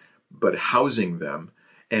them in, but housing them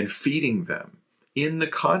and feeding them in the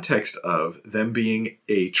context of them being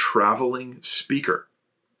a traveling speaker.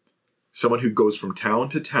 Someone who goes from town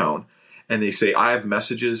to town and they say, I have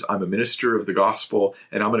messages, I'm a minister of the gospel,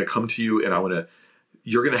 and I'm going to come to you and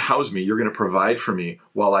you're going to house me, you're going to provide for me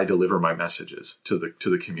while I deliver my messages to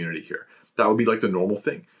the community here. That would be like the normal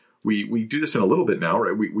thing. We do this in a little bit now,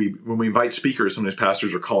 right? When we invite speakers, sometimes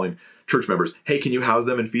pastors are calling church members, hey, can you house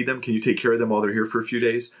them and feed them? Can you take care of them while they're here for a few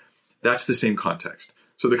days? That's the same context.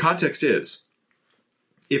 So the context is,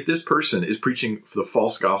 if this person is preaching the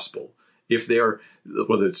false gospel, if they are,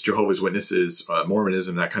 whether it's Jehovah's Witnesses,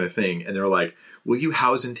 Mormonism, that kind of thing, and they're like, will you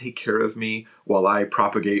house and take care of me while I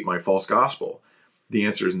propagate my false gospel? The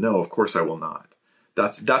answer is no, of course I will not.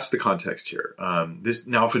 That's the context here.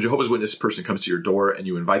 Now, if a Jehovah's Witness person comes to your door and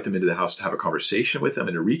you invite them into the house to have a conversation with them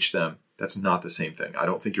and to reach them, that's not the same thing. I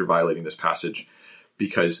don't think you're violating this passage,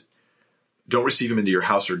 because don't receive them into your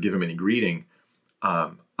house or give them any greeting.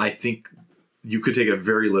 I think you could take it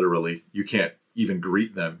very literally. You can't even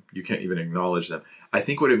greet them. You can't even acknowledge them. I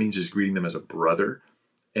think what it means is greeting them as a brother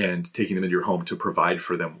and taking them into your home to provide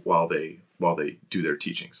for them while they do their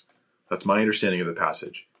teachings. That's my understanding of the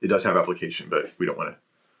passage. It does have application, but we don't want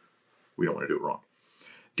to do it wrong.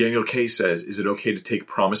 Daniel K says, is it okay to take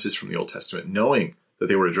promises from the Old Testament, knowing that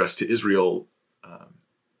they were addressed to Israel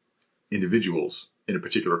individuals in a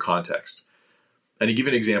particular context? And he gave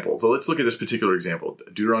an example. So let's look at this particular example.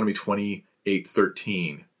 Deuteronomy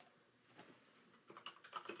 28:13.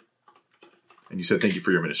 And you said, thank you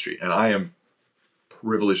for your ministry. And I am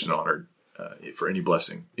privileged and honored for any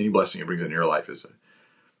blessing. Any blessing it brings into your life is a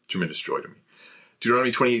tremendous joy to me.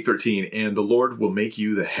 Deuteronomy 28:13, and the Lord will make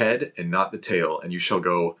you the head and not the tail, and you shall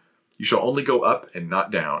only go up and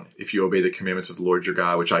not down, if you obey the commandments of the Lord your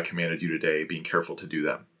God, which I commanded you today, being careful to do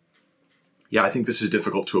them. Yeah, I think this is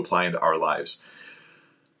difficult to apply into our lives,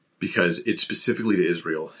 because it's specifically to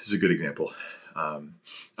Israel. This is a good example. I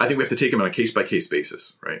think we have to take them on a case-by-case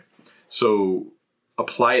basis, right? So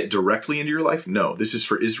apply it directly into your life? No, this is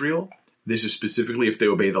for Israel. This is specifically if they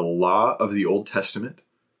obey the law of the Old Testament,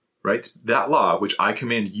 right? That law, which I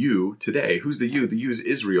command you today. Who's the you? The you is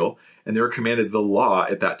Israel, and they're commanded the law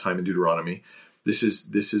at that time in Deuteronomy. This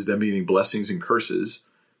is them meaning blessings and curses,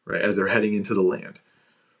 right, as they're heading into the land.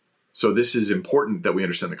 So this is important that we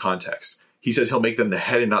understand the context. He says he'll make them the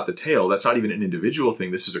head and not the tail. That's not even an individual thing.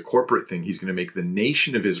 This is a corporate thing. He's going to make the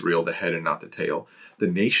nation of Israel the head and not the tail. The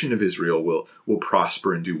nation of Israel will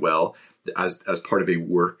prosper and do well as part of a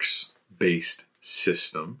works-based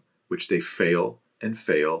system, which they fail and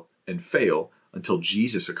fail and fail until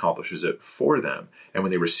Jesus accomplishes it for them. And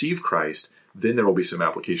when they receive Christ, then there will be some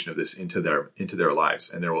application of this into their lives,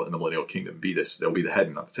 and there will, in the millennial kingdom, be this. They'll be the head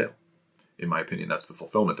and not the tail. In my opinion, that's the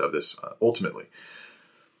fulfillment of this ultimately.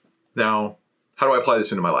 Now, how do I apply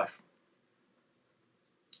this into my life?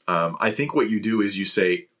 I think what you do is you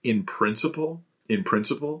say, in principle,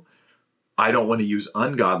 I don't want to use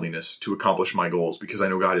ungodliness to accomplish my goals because I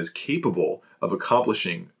know God is capable of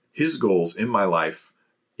accomplishing his goals in my life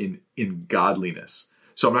in godliness.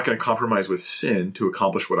 So I'm not going to compromise with sin to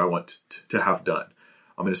accomplish what I want to have done.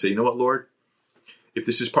 I'm going to say, you know what, Lord? If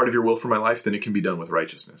this is part of your will for my life, then it can be done with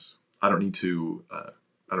righteousness. I don't need to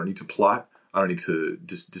plot. I don't need to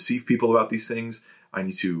deceive people about these things. I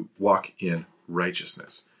need to walk in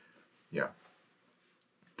righteousness. Yeah.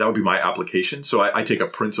 That would be my application. So I take a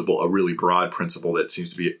principle, a really broad principle that seems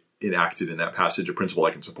to be enacted in that passage, a principle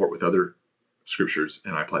I can support with other scriptures,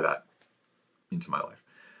 and I apply that into my life.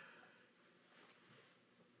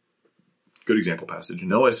 Good example passage.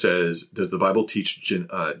 Noah says, does the Bible teach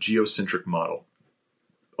geocentric model?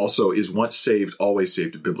 Also, is once saved, always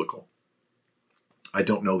saved biblical? I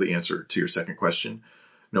don't know the answer to your second question.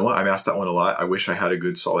 Noah, I'm asked that one a lot. I wish I had a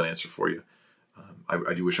good, solid answer for you.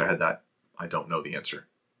 I do wish I had that. I don't know the answer.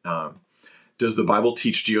 Does the Bible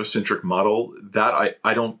teach geocentric model? That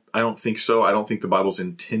I don't think so. I don't think the Bible's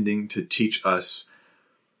intending to teach us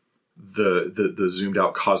the zoomed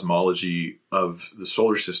out cosmology of the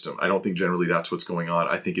solar system. I don't think generally that's what's going on.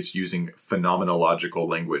 I think it's using phenomenological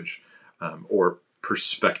language or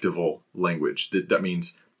perspectival language. That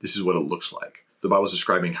means this is what it looks like. The Bible is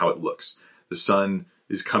describing how it looks. The sun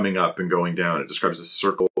is coming up and going down. It describes the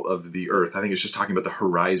circle of the earth. I think it's just talking about the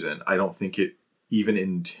horizon. I don't think it even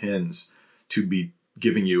intends to be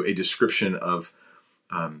giving you a description of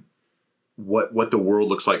what the world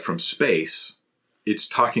looks like from space. It's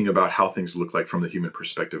talking about how things look like from the human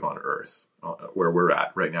perspective on earth, where we're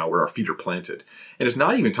at right now, where our feet are planted. And it's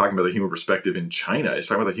not even talking about the human perspective in China. It's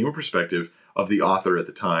talking about the human perspective of the author at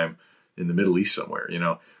the time in the Middle East somewhere,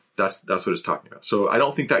 That's what it's talking about. So I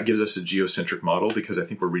don't think that gives us a geocentric model because I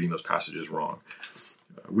think we're reading those passages wrong.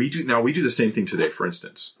 We do the same thing today. For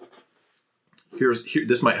instance,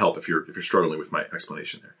 this might help if you're struggling with my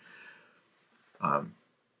explanation there.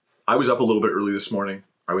 I was up a little bit early this morning.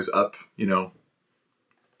 I was up,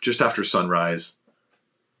 just after sunrise,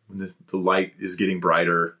 when the light is getting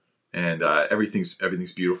brighter and everything's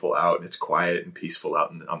beautiful out and it's quiet and peaceful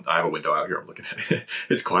out. And I have a window out here. I'm looking at it.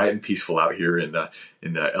 It's quiet and peaceful out here in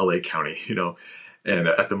LA County, and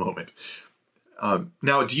at the moment.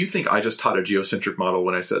 Now, do you think I just taught a geocentric model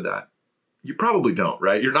when I said that? You probably don't,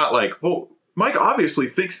 right? You're not like, well, Mike obviously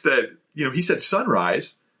thinks that, he said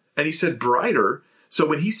sunrise and he said brighter. So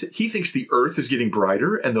when he thinks the earth is getting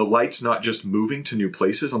brighter and the light's not just moving to new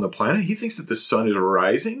places on the planet, he thinks that the sun is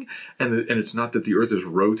rising and it's not that the earth is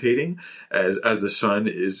rotating as the sun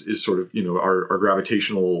is sort of, our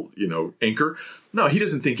gravitational, anchor. No, he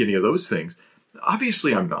doesn't think any of those things.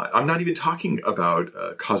 Obviously I'm not. I'm not even talking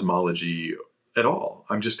about cosmology at all.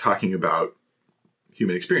 I'm just talking about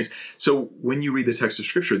human experience. So when you read the text of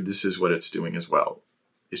scripture, this is what it's doing as well.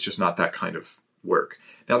 It's just not that kind of work.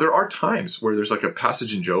 Now, there are times where there's like a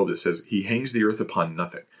passage in Job that says he hangs the earth upon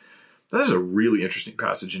nothing. That is a really interesting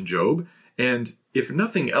passage in Job. And if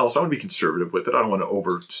nothing else, I want to be conservative with it. I don't want to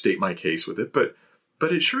overstate my case with it, but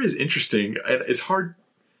it sure is interesting. And it's hard.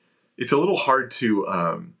 It's a little hard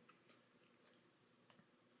to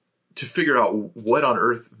figure out what on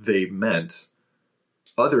earth they meant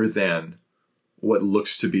other than what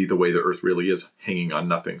looks to be the way the earth really is, hanging on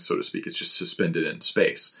nothing, so to speak. It's just suspended in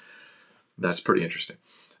space. That's pretty interesting.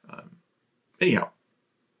 Anyhow,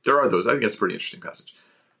 there are those. I think that's a pretty interesting passage.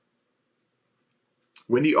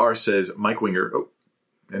 Wendy R. says, Mike Winger,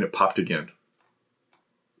 and it popped again.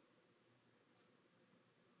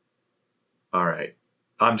 All right.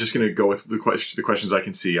 I'm just going to go with the questions I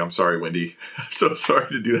can see. I'm sorry, Wendy. I'm so sorry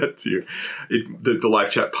to do that to you. The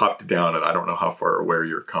live chat popped down, and I don't know how far or where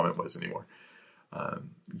your comment was anymore.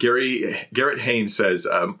 Garrett Haynes says,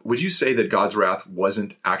 would you say that God's wrath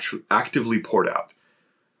wasn't actively poured out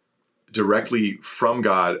directly from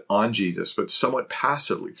God on Jesus, but somewhat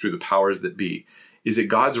passively through the powers that be? Is it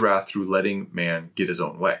God's wrath through letting man get his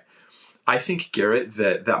own way? I think, Garrett,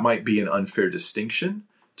 that might be an unfair distinction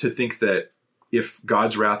to think that if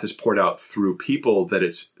God's wrath is poured out through people, that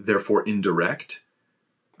it's therefore indirect.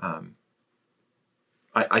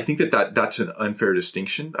 I think that's an unfair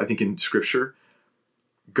distinction. I think in Scripture,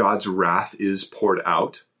 God's wrath is poured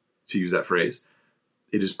out, to use that phrase.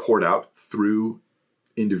 It is poured out through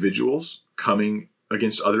individuals coming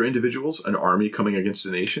against other individuals, an army coming against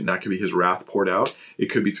a nation. That could be his wrath poured out. It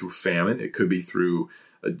could be through famine. It could be through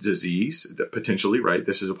a disease, potentially, right?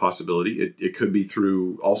 This is a possibility. It could be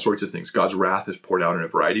through all sorts of things. God's wrath is poured out in a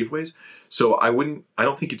variety of ways. So I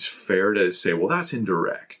don't think it's fair to say, well, that's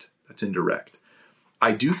indirect. That's indirect.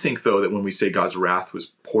 I do think, though, that when we say God's wrath was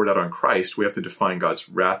poured out on Christ, we have to define God's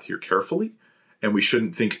wrath here carefully. And we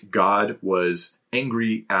shouldn't think God was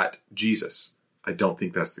angry at Jesus. I don't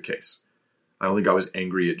think that's the case. I don't think God was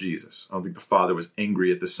angry at Jesus. I don't think the Father was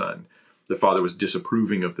angry at the Son. The Father was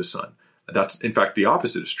disapproving of the Son. That's, in fact, the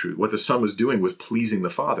opposite is true. What the Son was doing was pleasing the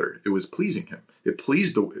Father. It was pleasing him. It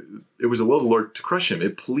was the will of the Lord to crush him.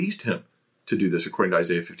 It pleased him to do this, according to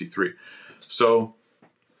Isaiah 53. So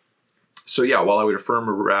yeah, while I would affirm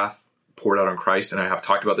a wrath poured out on Christ, and I have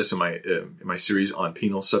talked about this in my series on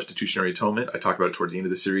penal substitutionary atonement. I talk about it towards the end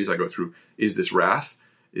of the series. I go through, is this wrath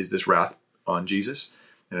on Jesus?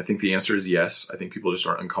 And I think the answer is yes. I think people just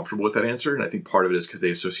aren't uncomfortable with that answer. And I think part of it is because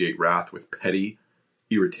they associate wrath with petty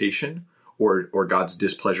irritation or God's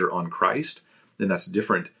displeasure on Christ. And that's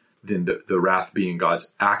different than the wrath being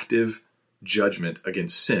God's active judgment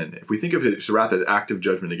against sin. If we think of his wrath as active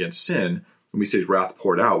judgment against sin, when we say his wrath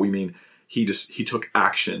poured out, we mean he took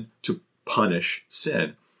action to punish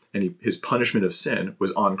sin. And his punishment of sin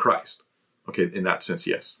was on Christ. Okay, in that sense,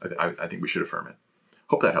 yes. I think we should affirm it.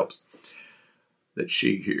 Hope that helps. Let's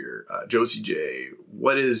see here. Josie J.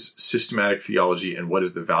 What is systematic theology and what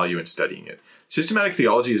is the value in studying it? Systematic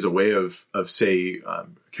theology is a way of say,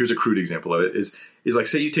 here's a crude example of it, is like,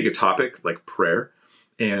 say you take a topic like prayer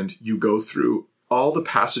and you go through all the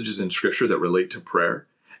passages in Scripture that relate to prayer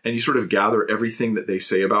and you sort of gather everything that they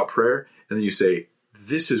say about prayer and then you say,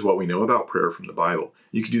 this is what we know about prayer from the Bible.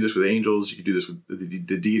 You can do this with angels. You can do this with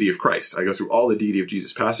the deity of Christ. I go through all the deity of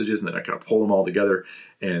Jesus passages and then I kind of pull them all together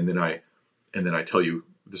and then I tell you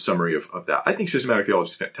the summary of that. I think systematic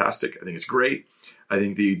theology is fantastic. I think it's great. I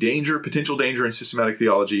think the potential danger in systematic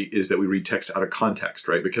theology is that we read texts out of context,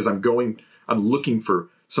 right? Because I'm looking for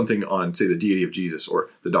something on, say, the deity of Jesus or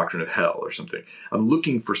the doctrine of hell or something. I'm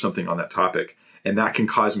looking for something on that topic, and that can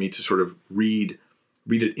cause me to sort of read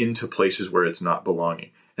it into places where it's not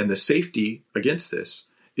belonging. And the safety against this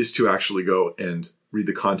is to actually go and read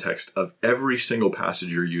the context of every single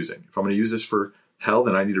passage you're using. If I'm going to use this for hell,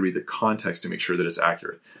 then I need to read the context to make sure that it's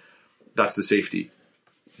accurate. That's the safety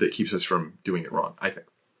that keeps us from doing it wrong, I think.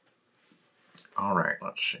 All right,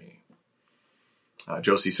 let's see.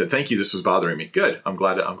 Josie said, "Thank you. This was bothering me." Good. I'm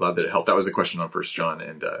glad that it helped. That was the question on 1 John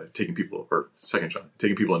and 2 John,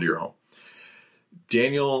 taking people into your home.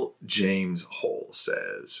 Daniel James Hull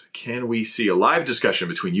says, "Can we see a live discussion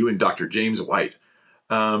between you and Dr. James White?"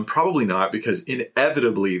 Probably not, because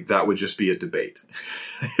inevitably that would just be a debate.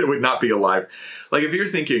 It would not be a live. Like if you're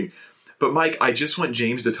thinking, but Mike, I just want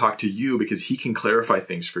James to talk to you because he can clarify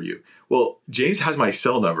things for you. Well, James has my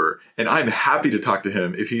cell number and I'm happy to talk to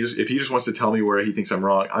him. If he just wants to tell me where he thinks I'm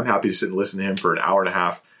wrong, I'm happy to sit and listen to him for an hour and a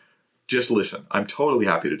half. Just listen. I'm totally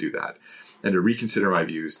happy to do that. And to reconsider my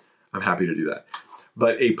views, I'm happy to do that.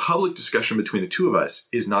 But a public discussion between the two of us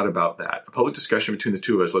is not about that. A public discussion between the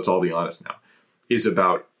two of us, let's all be honest now, is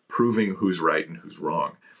about proving who's right and who's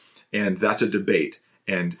wrong. And that's a debate.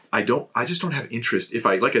 And I just don't have interest.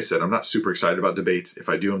 Like I said, I'm not super excited about debates. If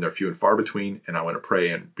I do them, they're few and far between, and I want to pray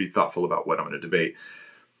and be thoughtful about what I'm going to debate.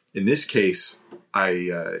 In this case,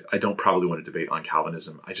 I don't probably want to debate on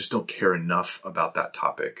Calvinism. I just don't care enough about that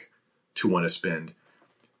topic to want to spend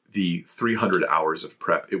the 300 hours of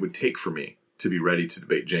prep it would take for me to be ready to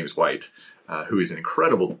debate James White, who is an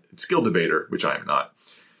incredible, skilled debater, which I am not.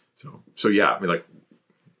 So yeah, I mean, like,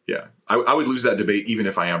 yeah, I would lose that debate even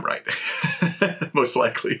if I am right, most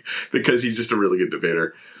likely, because he's just a really good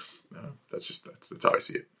debater. That's how I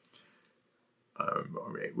see it. All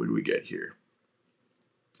right, what do we get here?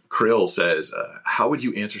 Krill says, how would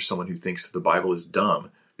you answer someone who thinks the Bible is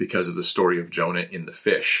dumb because of the story of Jonah in the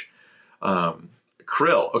fish?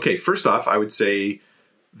 Krill, okay, first off, I would say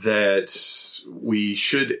that we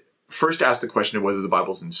should first ask the question of whether the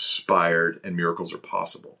Bible's inspired and miracles are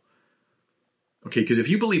possible. Okay, because if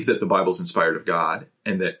you believe that the Bible's inspired of God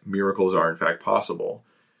and that miracles are in fact possible,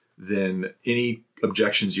 then any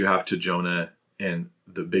objections you have to Jonah and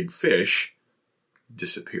the big fish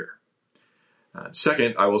disappear.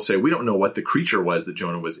 Second, I will say we don't know what the creature was that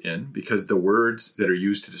Jonah was in, because the words that are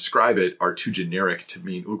used to describe it are too generic to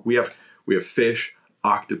mean. We have fish,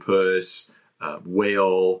 octopus,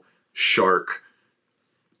 whale, shark,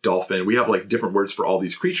 dolphin. We have like different words for all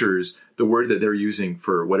these creatures. The word that they're using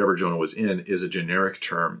for whatever Jonah was in is a generic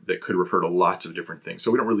term that could refer to lots of different things.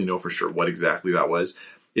 So we don't really know for sure what exactly that was.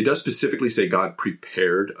 It does specifically say God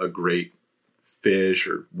prepared a great fish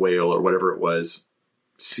or whale or whatever it was,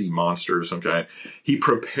 sea monster of some kind. He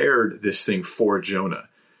prepared this thing for Jonah.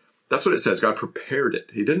 That's what it says. God prepared it.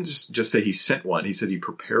 He didn't just say he sent one. He said he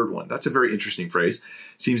prepared one. That's a very interesting phrase.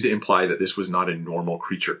 Seems to imply that this was not a normal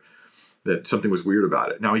creature, that something was weird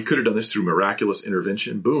about it. Now, he could have done this through miraculous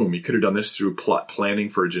intervention. Boom. He could have done this through planning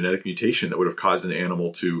for a genetic mutation that would have caused an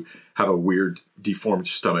animal to have a weird deformed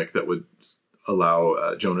stomach that would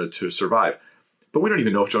allow Jonah to survive. But we don't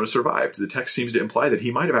even know if Jonah survived. The text seems to imply that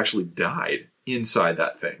he might have actually died inside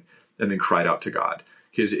that thing and then cried out to God.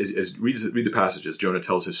 Read the passages. Jonah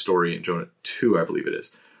tells his story in Jonah 2, I believe it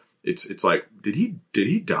is. It's like, did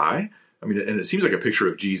he die? I mean, and it seems like a picture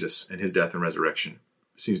of Jesus and his death and resurrection.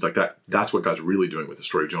 It seems like that's what God's really doing with the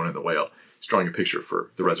story of Jonah and the whale. He's drawing a picture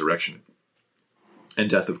for the resurrection and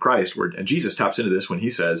death of Christ. And Jesus taps into this when he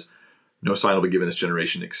says, no sign will be given this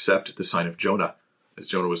generation except the sign of Jonah. As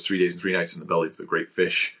Jonah was 3 days and 3 nights in the belly of the great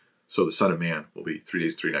fish, so the Son of Man will be 3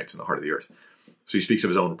 days and 3 nights in the heart of the earth. So he speaks of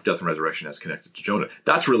his own death and resurrection as connected to Jonah.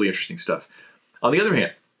 That's really interesting stuff. On the other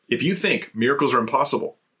hand, if you think miracles are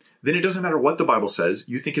impossible, then it doesn't matter what the Bible says.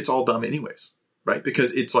 You think it's all dumb anyways, right?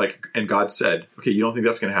 Because it's like, and God said, okay, you don't think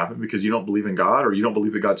that's going to happen because you don't believe in God, or you don't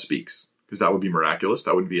believe that God speaks, because that would be miraculous.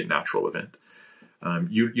 That wouldn't be a natural event.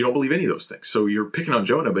 You don't believe any of those things. So you're picking on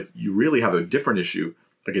Jonah, but you really have a different issue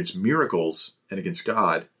against miracles and against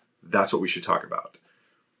God. That's what we should talk about.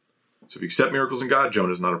 So if you accept miracles in God,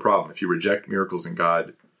 Jonah's not a problem. If you reject miracles in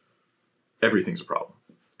God, everything's a problem.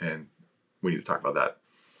 And we need to talk about that.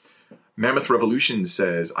 Mammoth Revolution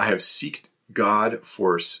says, I have seeked God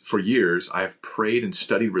for years. I have prayed and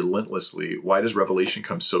studied relentlessly. Why does revelation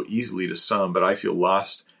come so easily to some, but I feel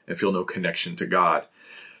lost and feel no connection to God?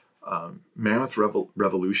 Mammoth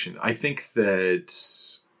Revolution. I think that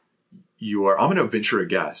I'm going to venture a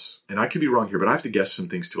guess, and I could be wrong here, but I have to guess some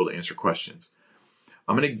things to be able to answer questions.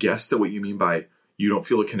 I'm going to guess that what you mean by you don't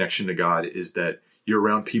feel a connection to God is that you're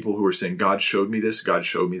around people who are saying, God showed me this, God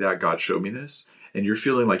showed me that, God showed me this, and you're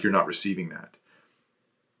feeling like you're not receiving that.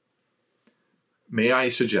 May I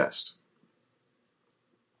suggest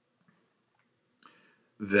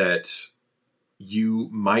that you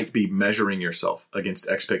might be measuring yourself against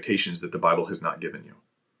expectations that the Bible has not given you?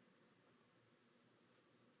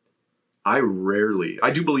 I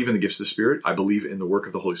do believe in the gifts of the Spirit. I believe in the work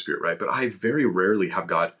of the Holy Spirit, right? But I very rarely have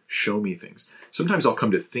God show me things. Sometimes I'll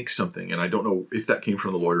come to think something and I don't know if that came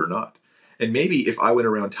from the Lord or not. And maybe if I went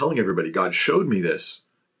around telling everybody, God showed me this,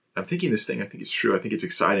 I'm thinking this thing, I think it's true, I think it's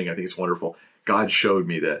exciting, I think it's wonderful, God showed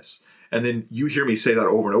me this. And then you hear me say that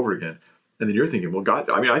over and over again. And then you're thinking, well,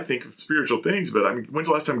 God, I think of spiritual things, but when's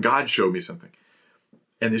the last time God showed me something?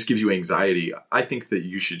 And this gives you anxiety. I think that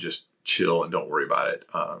you should just chill and don't worry about it.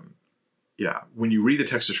 When you read the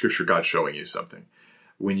text of Scripture, God's showing you something.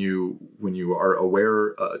 When you are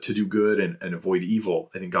aware to do good and avoid evil,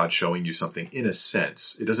 I think God's showing you something in a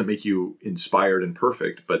sense. It doesn't make you inspired and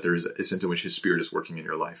perfect, but there's a sense in which His Spirit is working in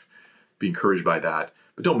your life. Be encouraged by that.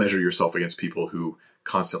 But don't measure yourself against people who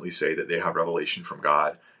constantly say that they have revelation from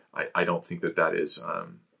God. I don't think that is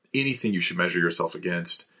anything you should measure yourself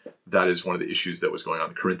against. That is one of the issues that was going on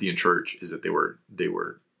in the Corinthian church, is that they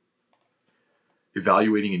were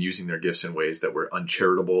evaluating and using their gifts in ways that were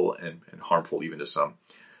uncharitable and harmful even to some.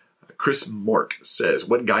 Chris Mork says,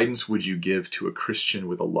 what guidance would you give to a Christian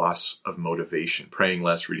with a loss of motivation? Praying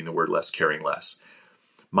less, reading the word less, caring less.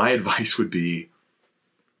 My advice would be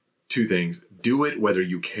two things. Do it whether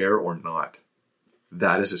you care or not.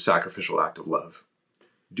 That is a sacrificial act of love.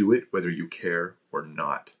 Do it whether you care or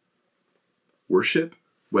not. Worship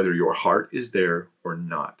whether your heart is there or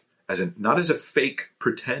not. Not as a fake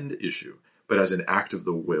pretend issue, but as an act of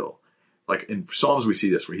the will. Like in Psalms, we see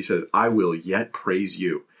this where he says, I will yet praise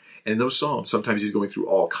you. And in those Psalms, sometimes he's going through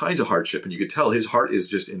all kinds of hardship, and you could tell his heart is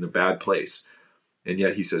just in the bad place. And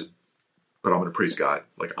yet he says, but I'm going to praise God.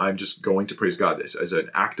 Like, I'm just going to praise God. This as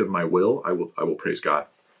an act of my will, I will praise God.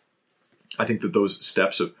 I think that those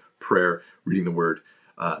steps of prayer, reading the word,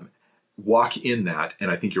 walk in that,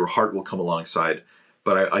 and I think your heart will come alongside.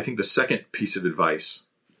 But I think the second piece of advice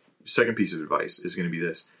is going to be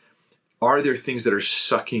this. Are there things that are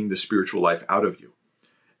sucking the spiritual life out of you?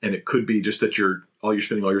 And it could be just that you're you're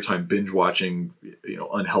spending all your time binge watching,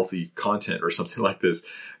 unhealthy content or something like this.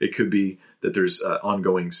 It could be that there's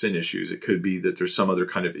ongoing sin issues. It could be that there's some other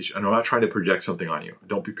kind of issue. And I'm not trying to project something on you.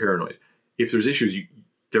 Don't be paranoid. If there's issues,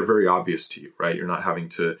 they're very obvious to you, right? You're not having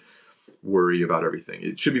to worry about everything.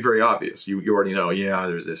 It should be very obvious. You already know,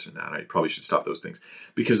 there's this and that. I probably should stop those things,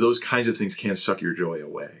 because those kinds of things can suck your joy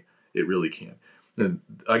away. It really can. And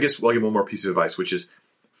I guess I'll give one more piece of advice, which is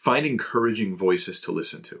find encouraging voices to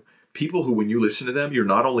listen to. People who, when you listen to them, you're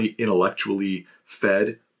not only intellectually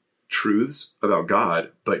fed truths about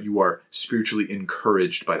God, but you are spiritually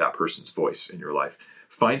encouraged by that person's voice in your life.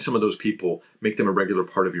 Find some of those people, make them a regular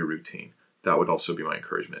part of your routine. That would also be my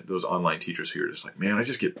encouragement. Those online teachers who are just like, man, I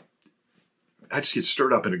just get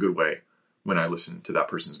stirred up in a good way when I listen to that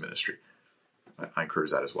person's ministry. I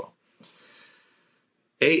encourage that as well.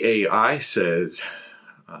 AAI says,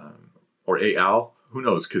 or AL, who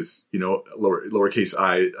knows? Because, lowercase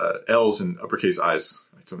I, L's and uppercase I's,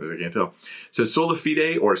 sometimes I can't tell. It says sola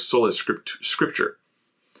fide or sola scripture.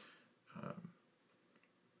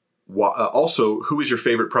 Also, who is your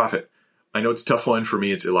favorite prophet? I know it's a tough one. For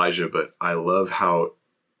me, it's Elijah, but I love how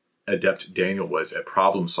adept Daniel was at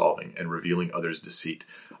problem solving and revealing others' deceit.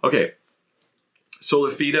 Okay. Sola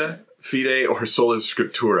fide or sola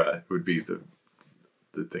scriptura would be the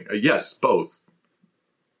thing. Yes, both.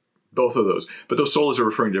 Both of those. But those solas are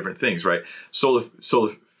referring to different things, right? Sola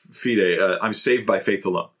fide, I'm saved by faith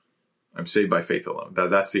alone. I'm saved by faith alone.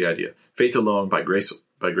 That's the idea. Faith alone, by grace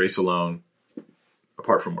alone,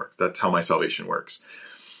 apart from works. That's how my salvation works.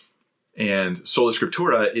 And sola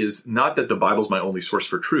scriptura is not that the Bible's my only source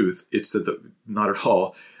for truth. It's that not at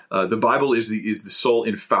all. The Bible is the sole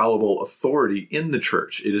infallible authority in the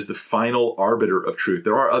church. It is the final arbiter of truth.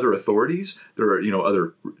 There are other authorities. There are,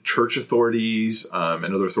 other church authorities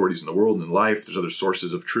and other authorities in the world and in life. There's other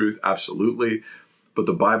sources of truth, absolutely. But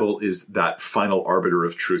the Bible is that final arbiter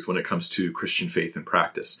of truth when it comes to Christian faith and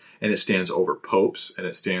practice. And it stands over popes, and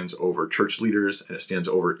it stands over church leaders, and it stands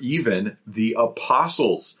over even the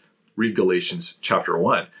apostles. Read Galatians chapter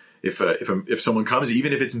 1. If someone comes,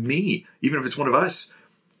 even if it's me, even if it's one of us,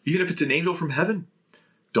 even if it's an angel from heaven,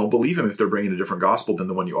 don't believe him if they're bringing a different gospel than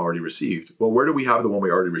the one you already received. Well, where do we have the one we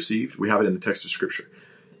already received? We have it in the text of Scripture.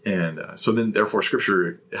 And so then, therefore,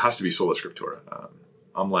 Scripture, it has to be sola scriptura.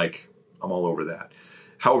 I'm all over that.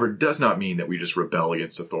 However, it does not mean that we just rebel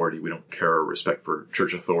against authority. We don't care or respect for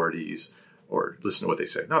church authorities or listen to what they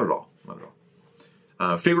say. Not at all. Not at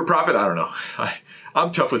all. Favorite prophet? I don't know.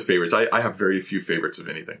 I'm tough with favorites. I have very few favorites of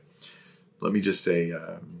anything. Let me just say,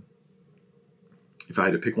 if I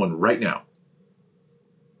had to pick one right now,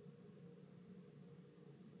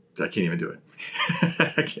 I can't even do it.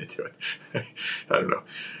 I can't do it. I don't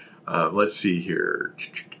know. Let's see here.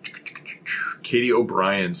 Katie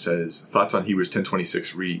O'Brien says, thoughts on Hebrews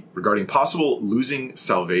 10:26 regarding possible losing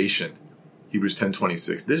salvation. Hebrews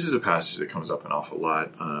 10:26. This is a passage that comes up an awful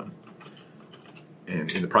lot. And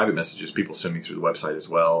in the private messages, people send me through the website as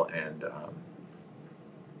well. And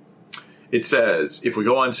it says, if we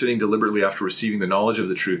go on sinning deliberately after receiving the knowledge of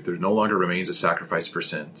the truth, there no longer remains a sacrifice for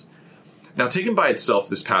sins. Now, taken by itself,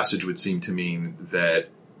 this passage would seem to mean that,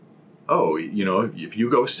 if you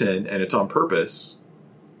go sin and it's on purpose,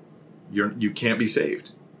 you can't be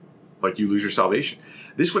saved. Like, you lose your salvation.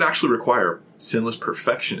 This would actually require sinless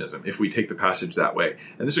perfectionism if we take the passage that way.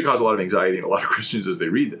 And this would cause a lot of anxiety in a lot of Christians as they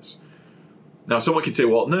read this. Now, someone could say,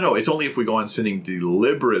 well, no, it's only if we go on sinning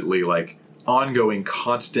deliberately, like ongoing,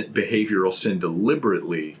 constant behavioral sin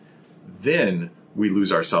deliberately, then we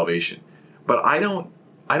lose our salvation. But I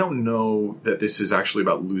don't know that this is actually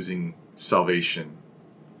about losing salvation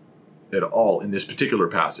at all in this particular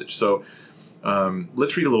passage. So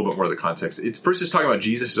let's read a little bit more of the context. First, it's talking about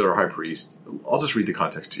Jesus as our high priest. I'll just read the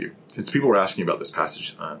context to you, since people were asking about this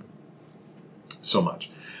passage so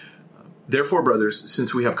much. Therefore, brothers,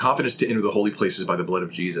 since we have confidence to enter the holy places by the blood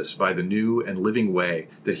of Jesus, by the new and living way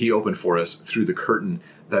that he opened for us through the curtain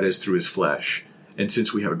that is through his flesh, and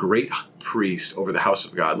since we have a great priest over the house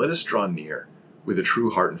of God, let us draw near with a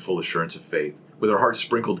true heart and full assurance of faith, with our hearts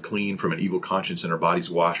sprinkled clean from an evil conscience and our bodies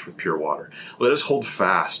washed with pure water. Let us hold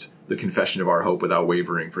fast the confession of our hope without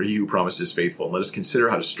wavering, for he who promised is faithful. And let us consider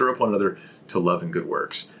how to stir up one another to love and good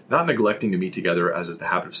works, not neglecting to meet together as is the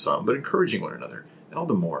habit of some, but encouraging one another, and all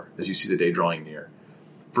the more as you see the day drawing near.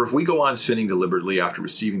 For if we go on sinning deliberately after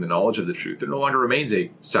receiving the knowledge of the truth, there no longer remains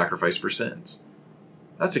a sacrifice for sins.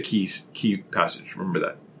 That's a key passage. Remember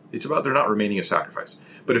that. It's about there not remaining a sacrifice,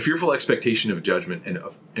 but a fearful expectation of judgment and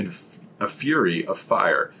a fury of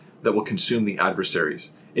fire that will consume the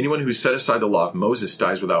adversaries. Anyone who set aside the law of Moses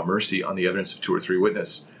dies without mercy on the evidence of 2 or 3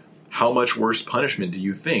 witnesses. How much worse punishment do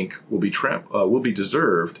you think will be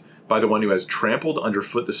deserved by the one who has trampled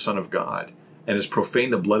underfoot the Son of God and has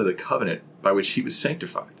profaned the blood of the covenant by which he was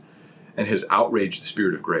sanctified and has outraged the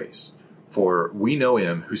Spirit of grace. For we know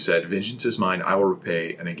him who said, 'Vengeance is mine, I will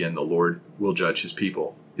repay,' and again the Lord will judge his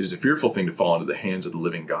people. It is a fearful thing to fall into the hands of the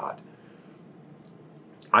living God."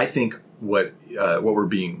 I think what we're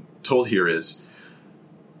being told here is,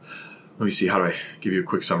 let me see, how do I give you a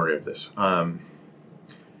quick summary of this?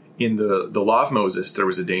 In the law of Moses, there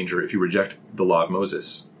was a danger. If you reject the law of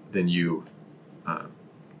Moses, then you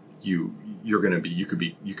could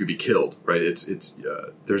be killed, right?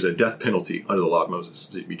 There's a death penalty under the law of Moses.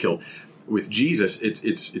 So you'd be killed. With Jesus, it's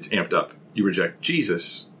amped up. You reject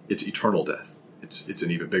Jesus, it's eternal death. It's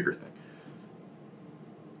an even bigger thing.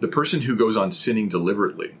 The person who goes on sinning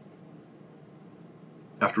deliberately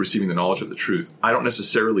after receiving the knowledge of the truth, I don't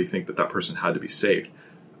necessarily think that person had to be saved.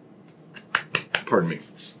 Pardon me.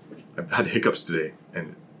 I've had hiccups today,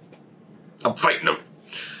 and I'm fighting them.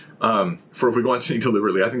 For if we go on sinning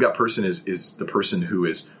deliberately, I think that person is the person who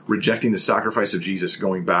is rejecting the sacrifice of Jesus,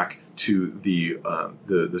 going back to the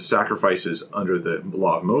sacrifices under the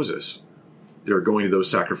law of Moses. They're going to those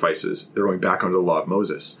sacrifices. They're going back under the law of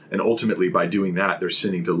Moses. And ultimately, by doing that, they're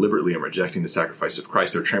sinning deliberately and rejecting the sacrifice of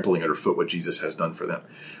Christ. They're trampling underfoot what Jesus has done for them.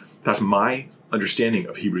 That's my understanding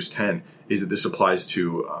of Hebrews 10, is that this applies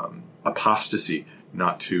to apostasy,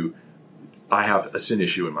 not to, I have a sin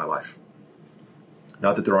issue in my life.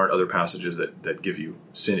 Not that there aren't other passages that give you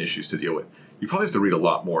sin issues to deal with. You probably have to read a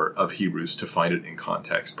lot more of Hebrews to find it in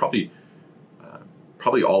context. Probably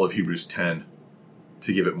all of Hebrews 10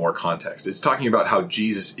 to give it more context. It's talking about how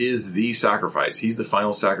Jesus is the sacrifice. He's the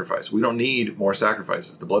final sacrifice. We don't need more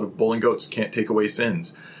sacrifices. The blood of bull and goats can't take away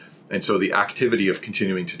sins. And so the activity of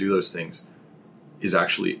continuing to do those things is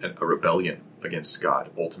actually a rebellion against God,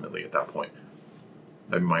 ultimately, at that point.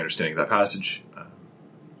 That'd be my understanding of that passage.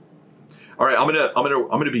 All right, I'm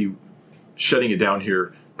gonna be shutting it down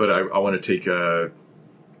here, but I want to take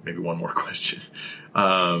maybe one more question.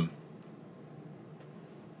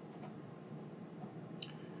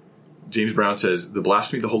 James Brown says, "The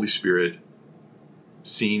blasphemy of the Holy Spirit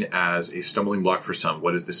seen as a stumbling block for some.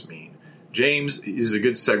 What does this mean?" James is a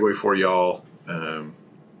good segue for y'all.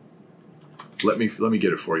 Let me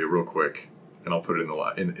get it for you real quick, and I'll put it in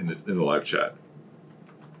the live chat.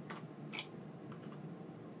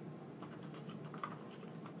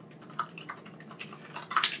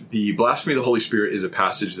 The blasphemy of the Holy Spirit is a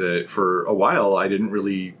passage that for a while I didn't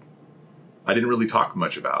really talk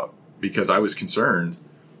much about, because I was concerned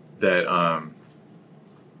that I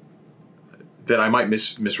might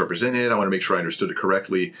misrepresent it. I want to make sure I understood it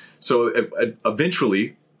correctly. So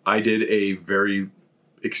eventually I did a very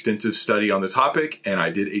extensive study on the topic, and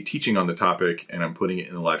I did a teaching on the topic, and I'm putting it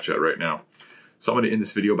in the live chat right now. So I'm going to end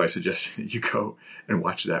this video by suggesting that you go and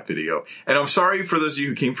watch that video. And I'm sorry for those of you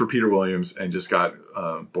who came for Peter Williams and just got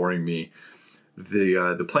boring me.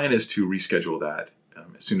 The plan is to reschedule that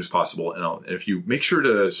as soon as possible. And if you make sure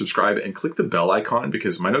to subscribe and click the bell icon,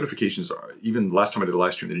 because my notifications are, even last time I did a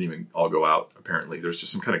live stream, they didn't even all go out. Apparently, there's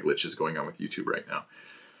just some kind of glitches going on with YouTube right now.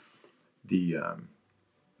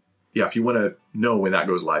 If you want to know when that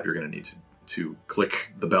goes live, you're going to need to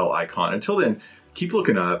click the bell icon. Until then, keep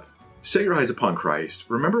looking up. Set your eyes upon Christ.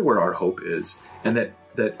 Remember where our hope is, and that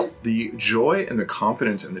the joy and the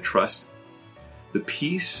confidence and the trust, the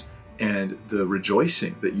peace and the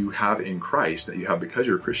rejoicing that you have in Christ, that you have because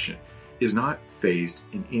you're a Christian, is not phased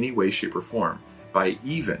in any way, shape, or form by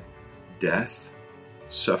even death,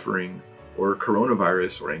 suffering, or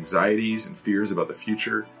coronavirus, or anxieties and fears about the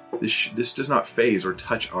future. This does not phase or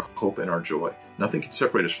touch our hope and our joy. Nothing can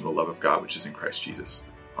separate us from the love of God, which is in Christ Jesus,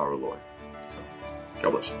 our Lord. So,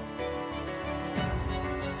 God bless you.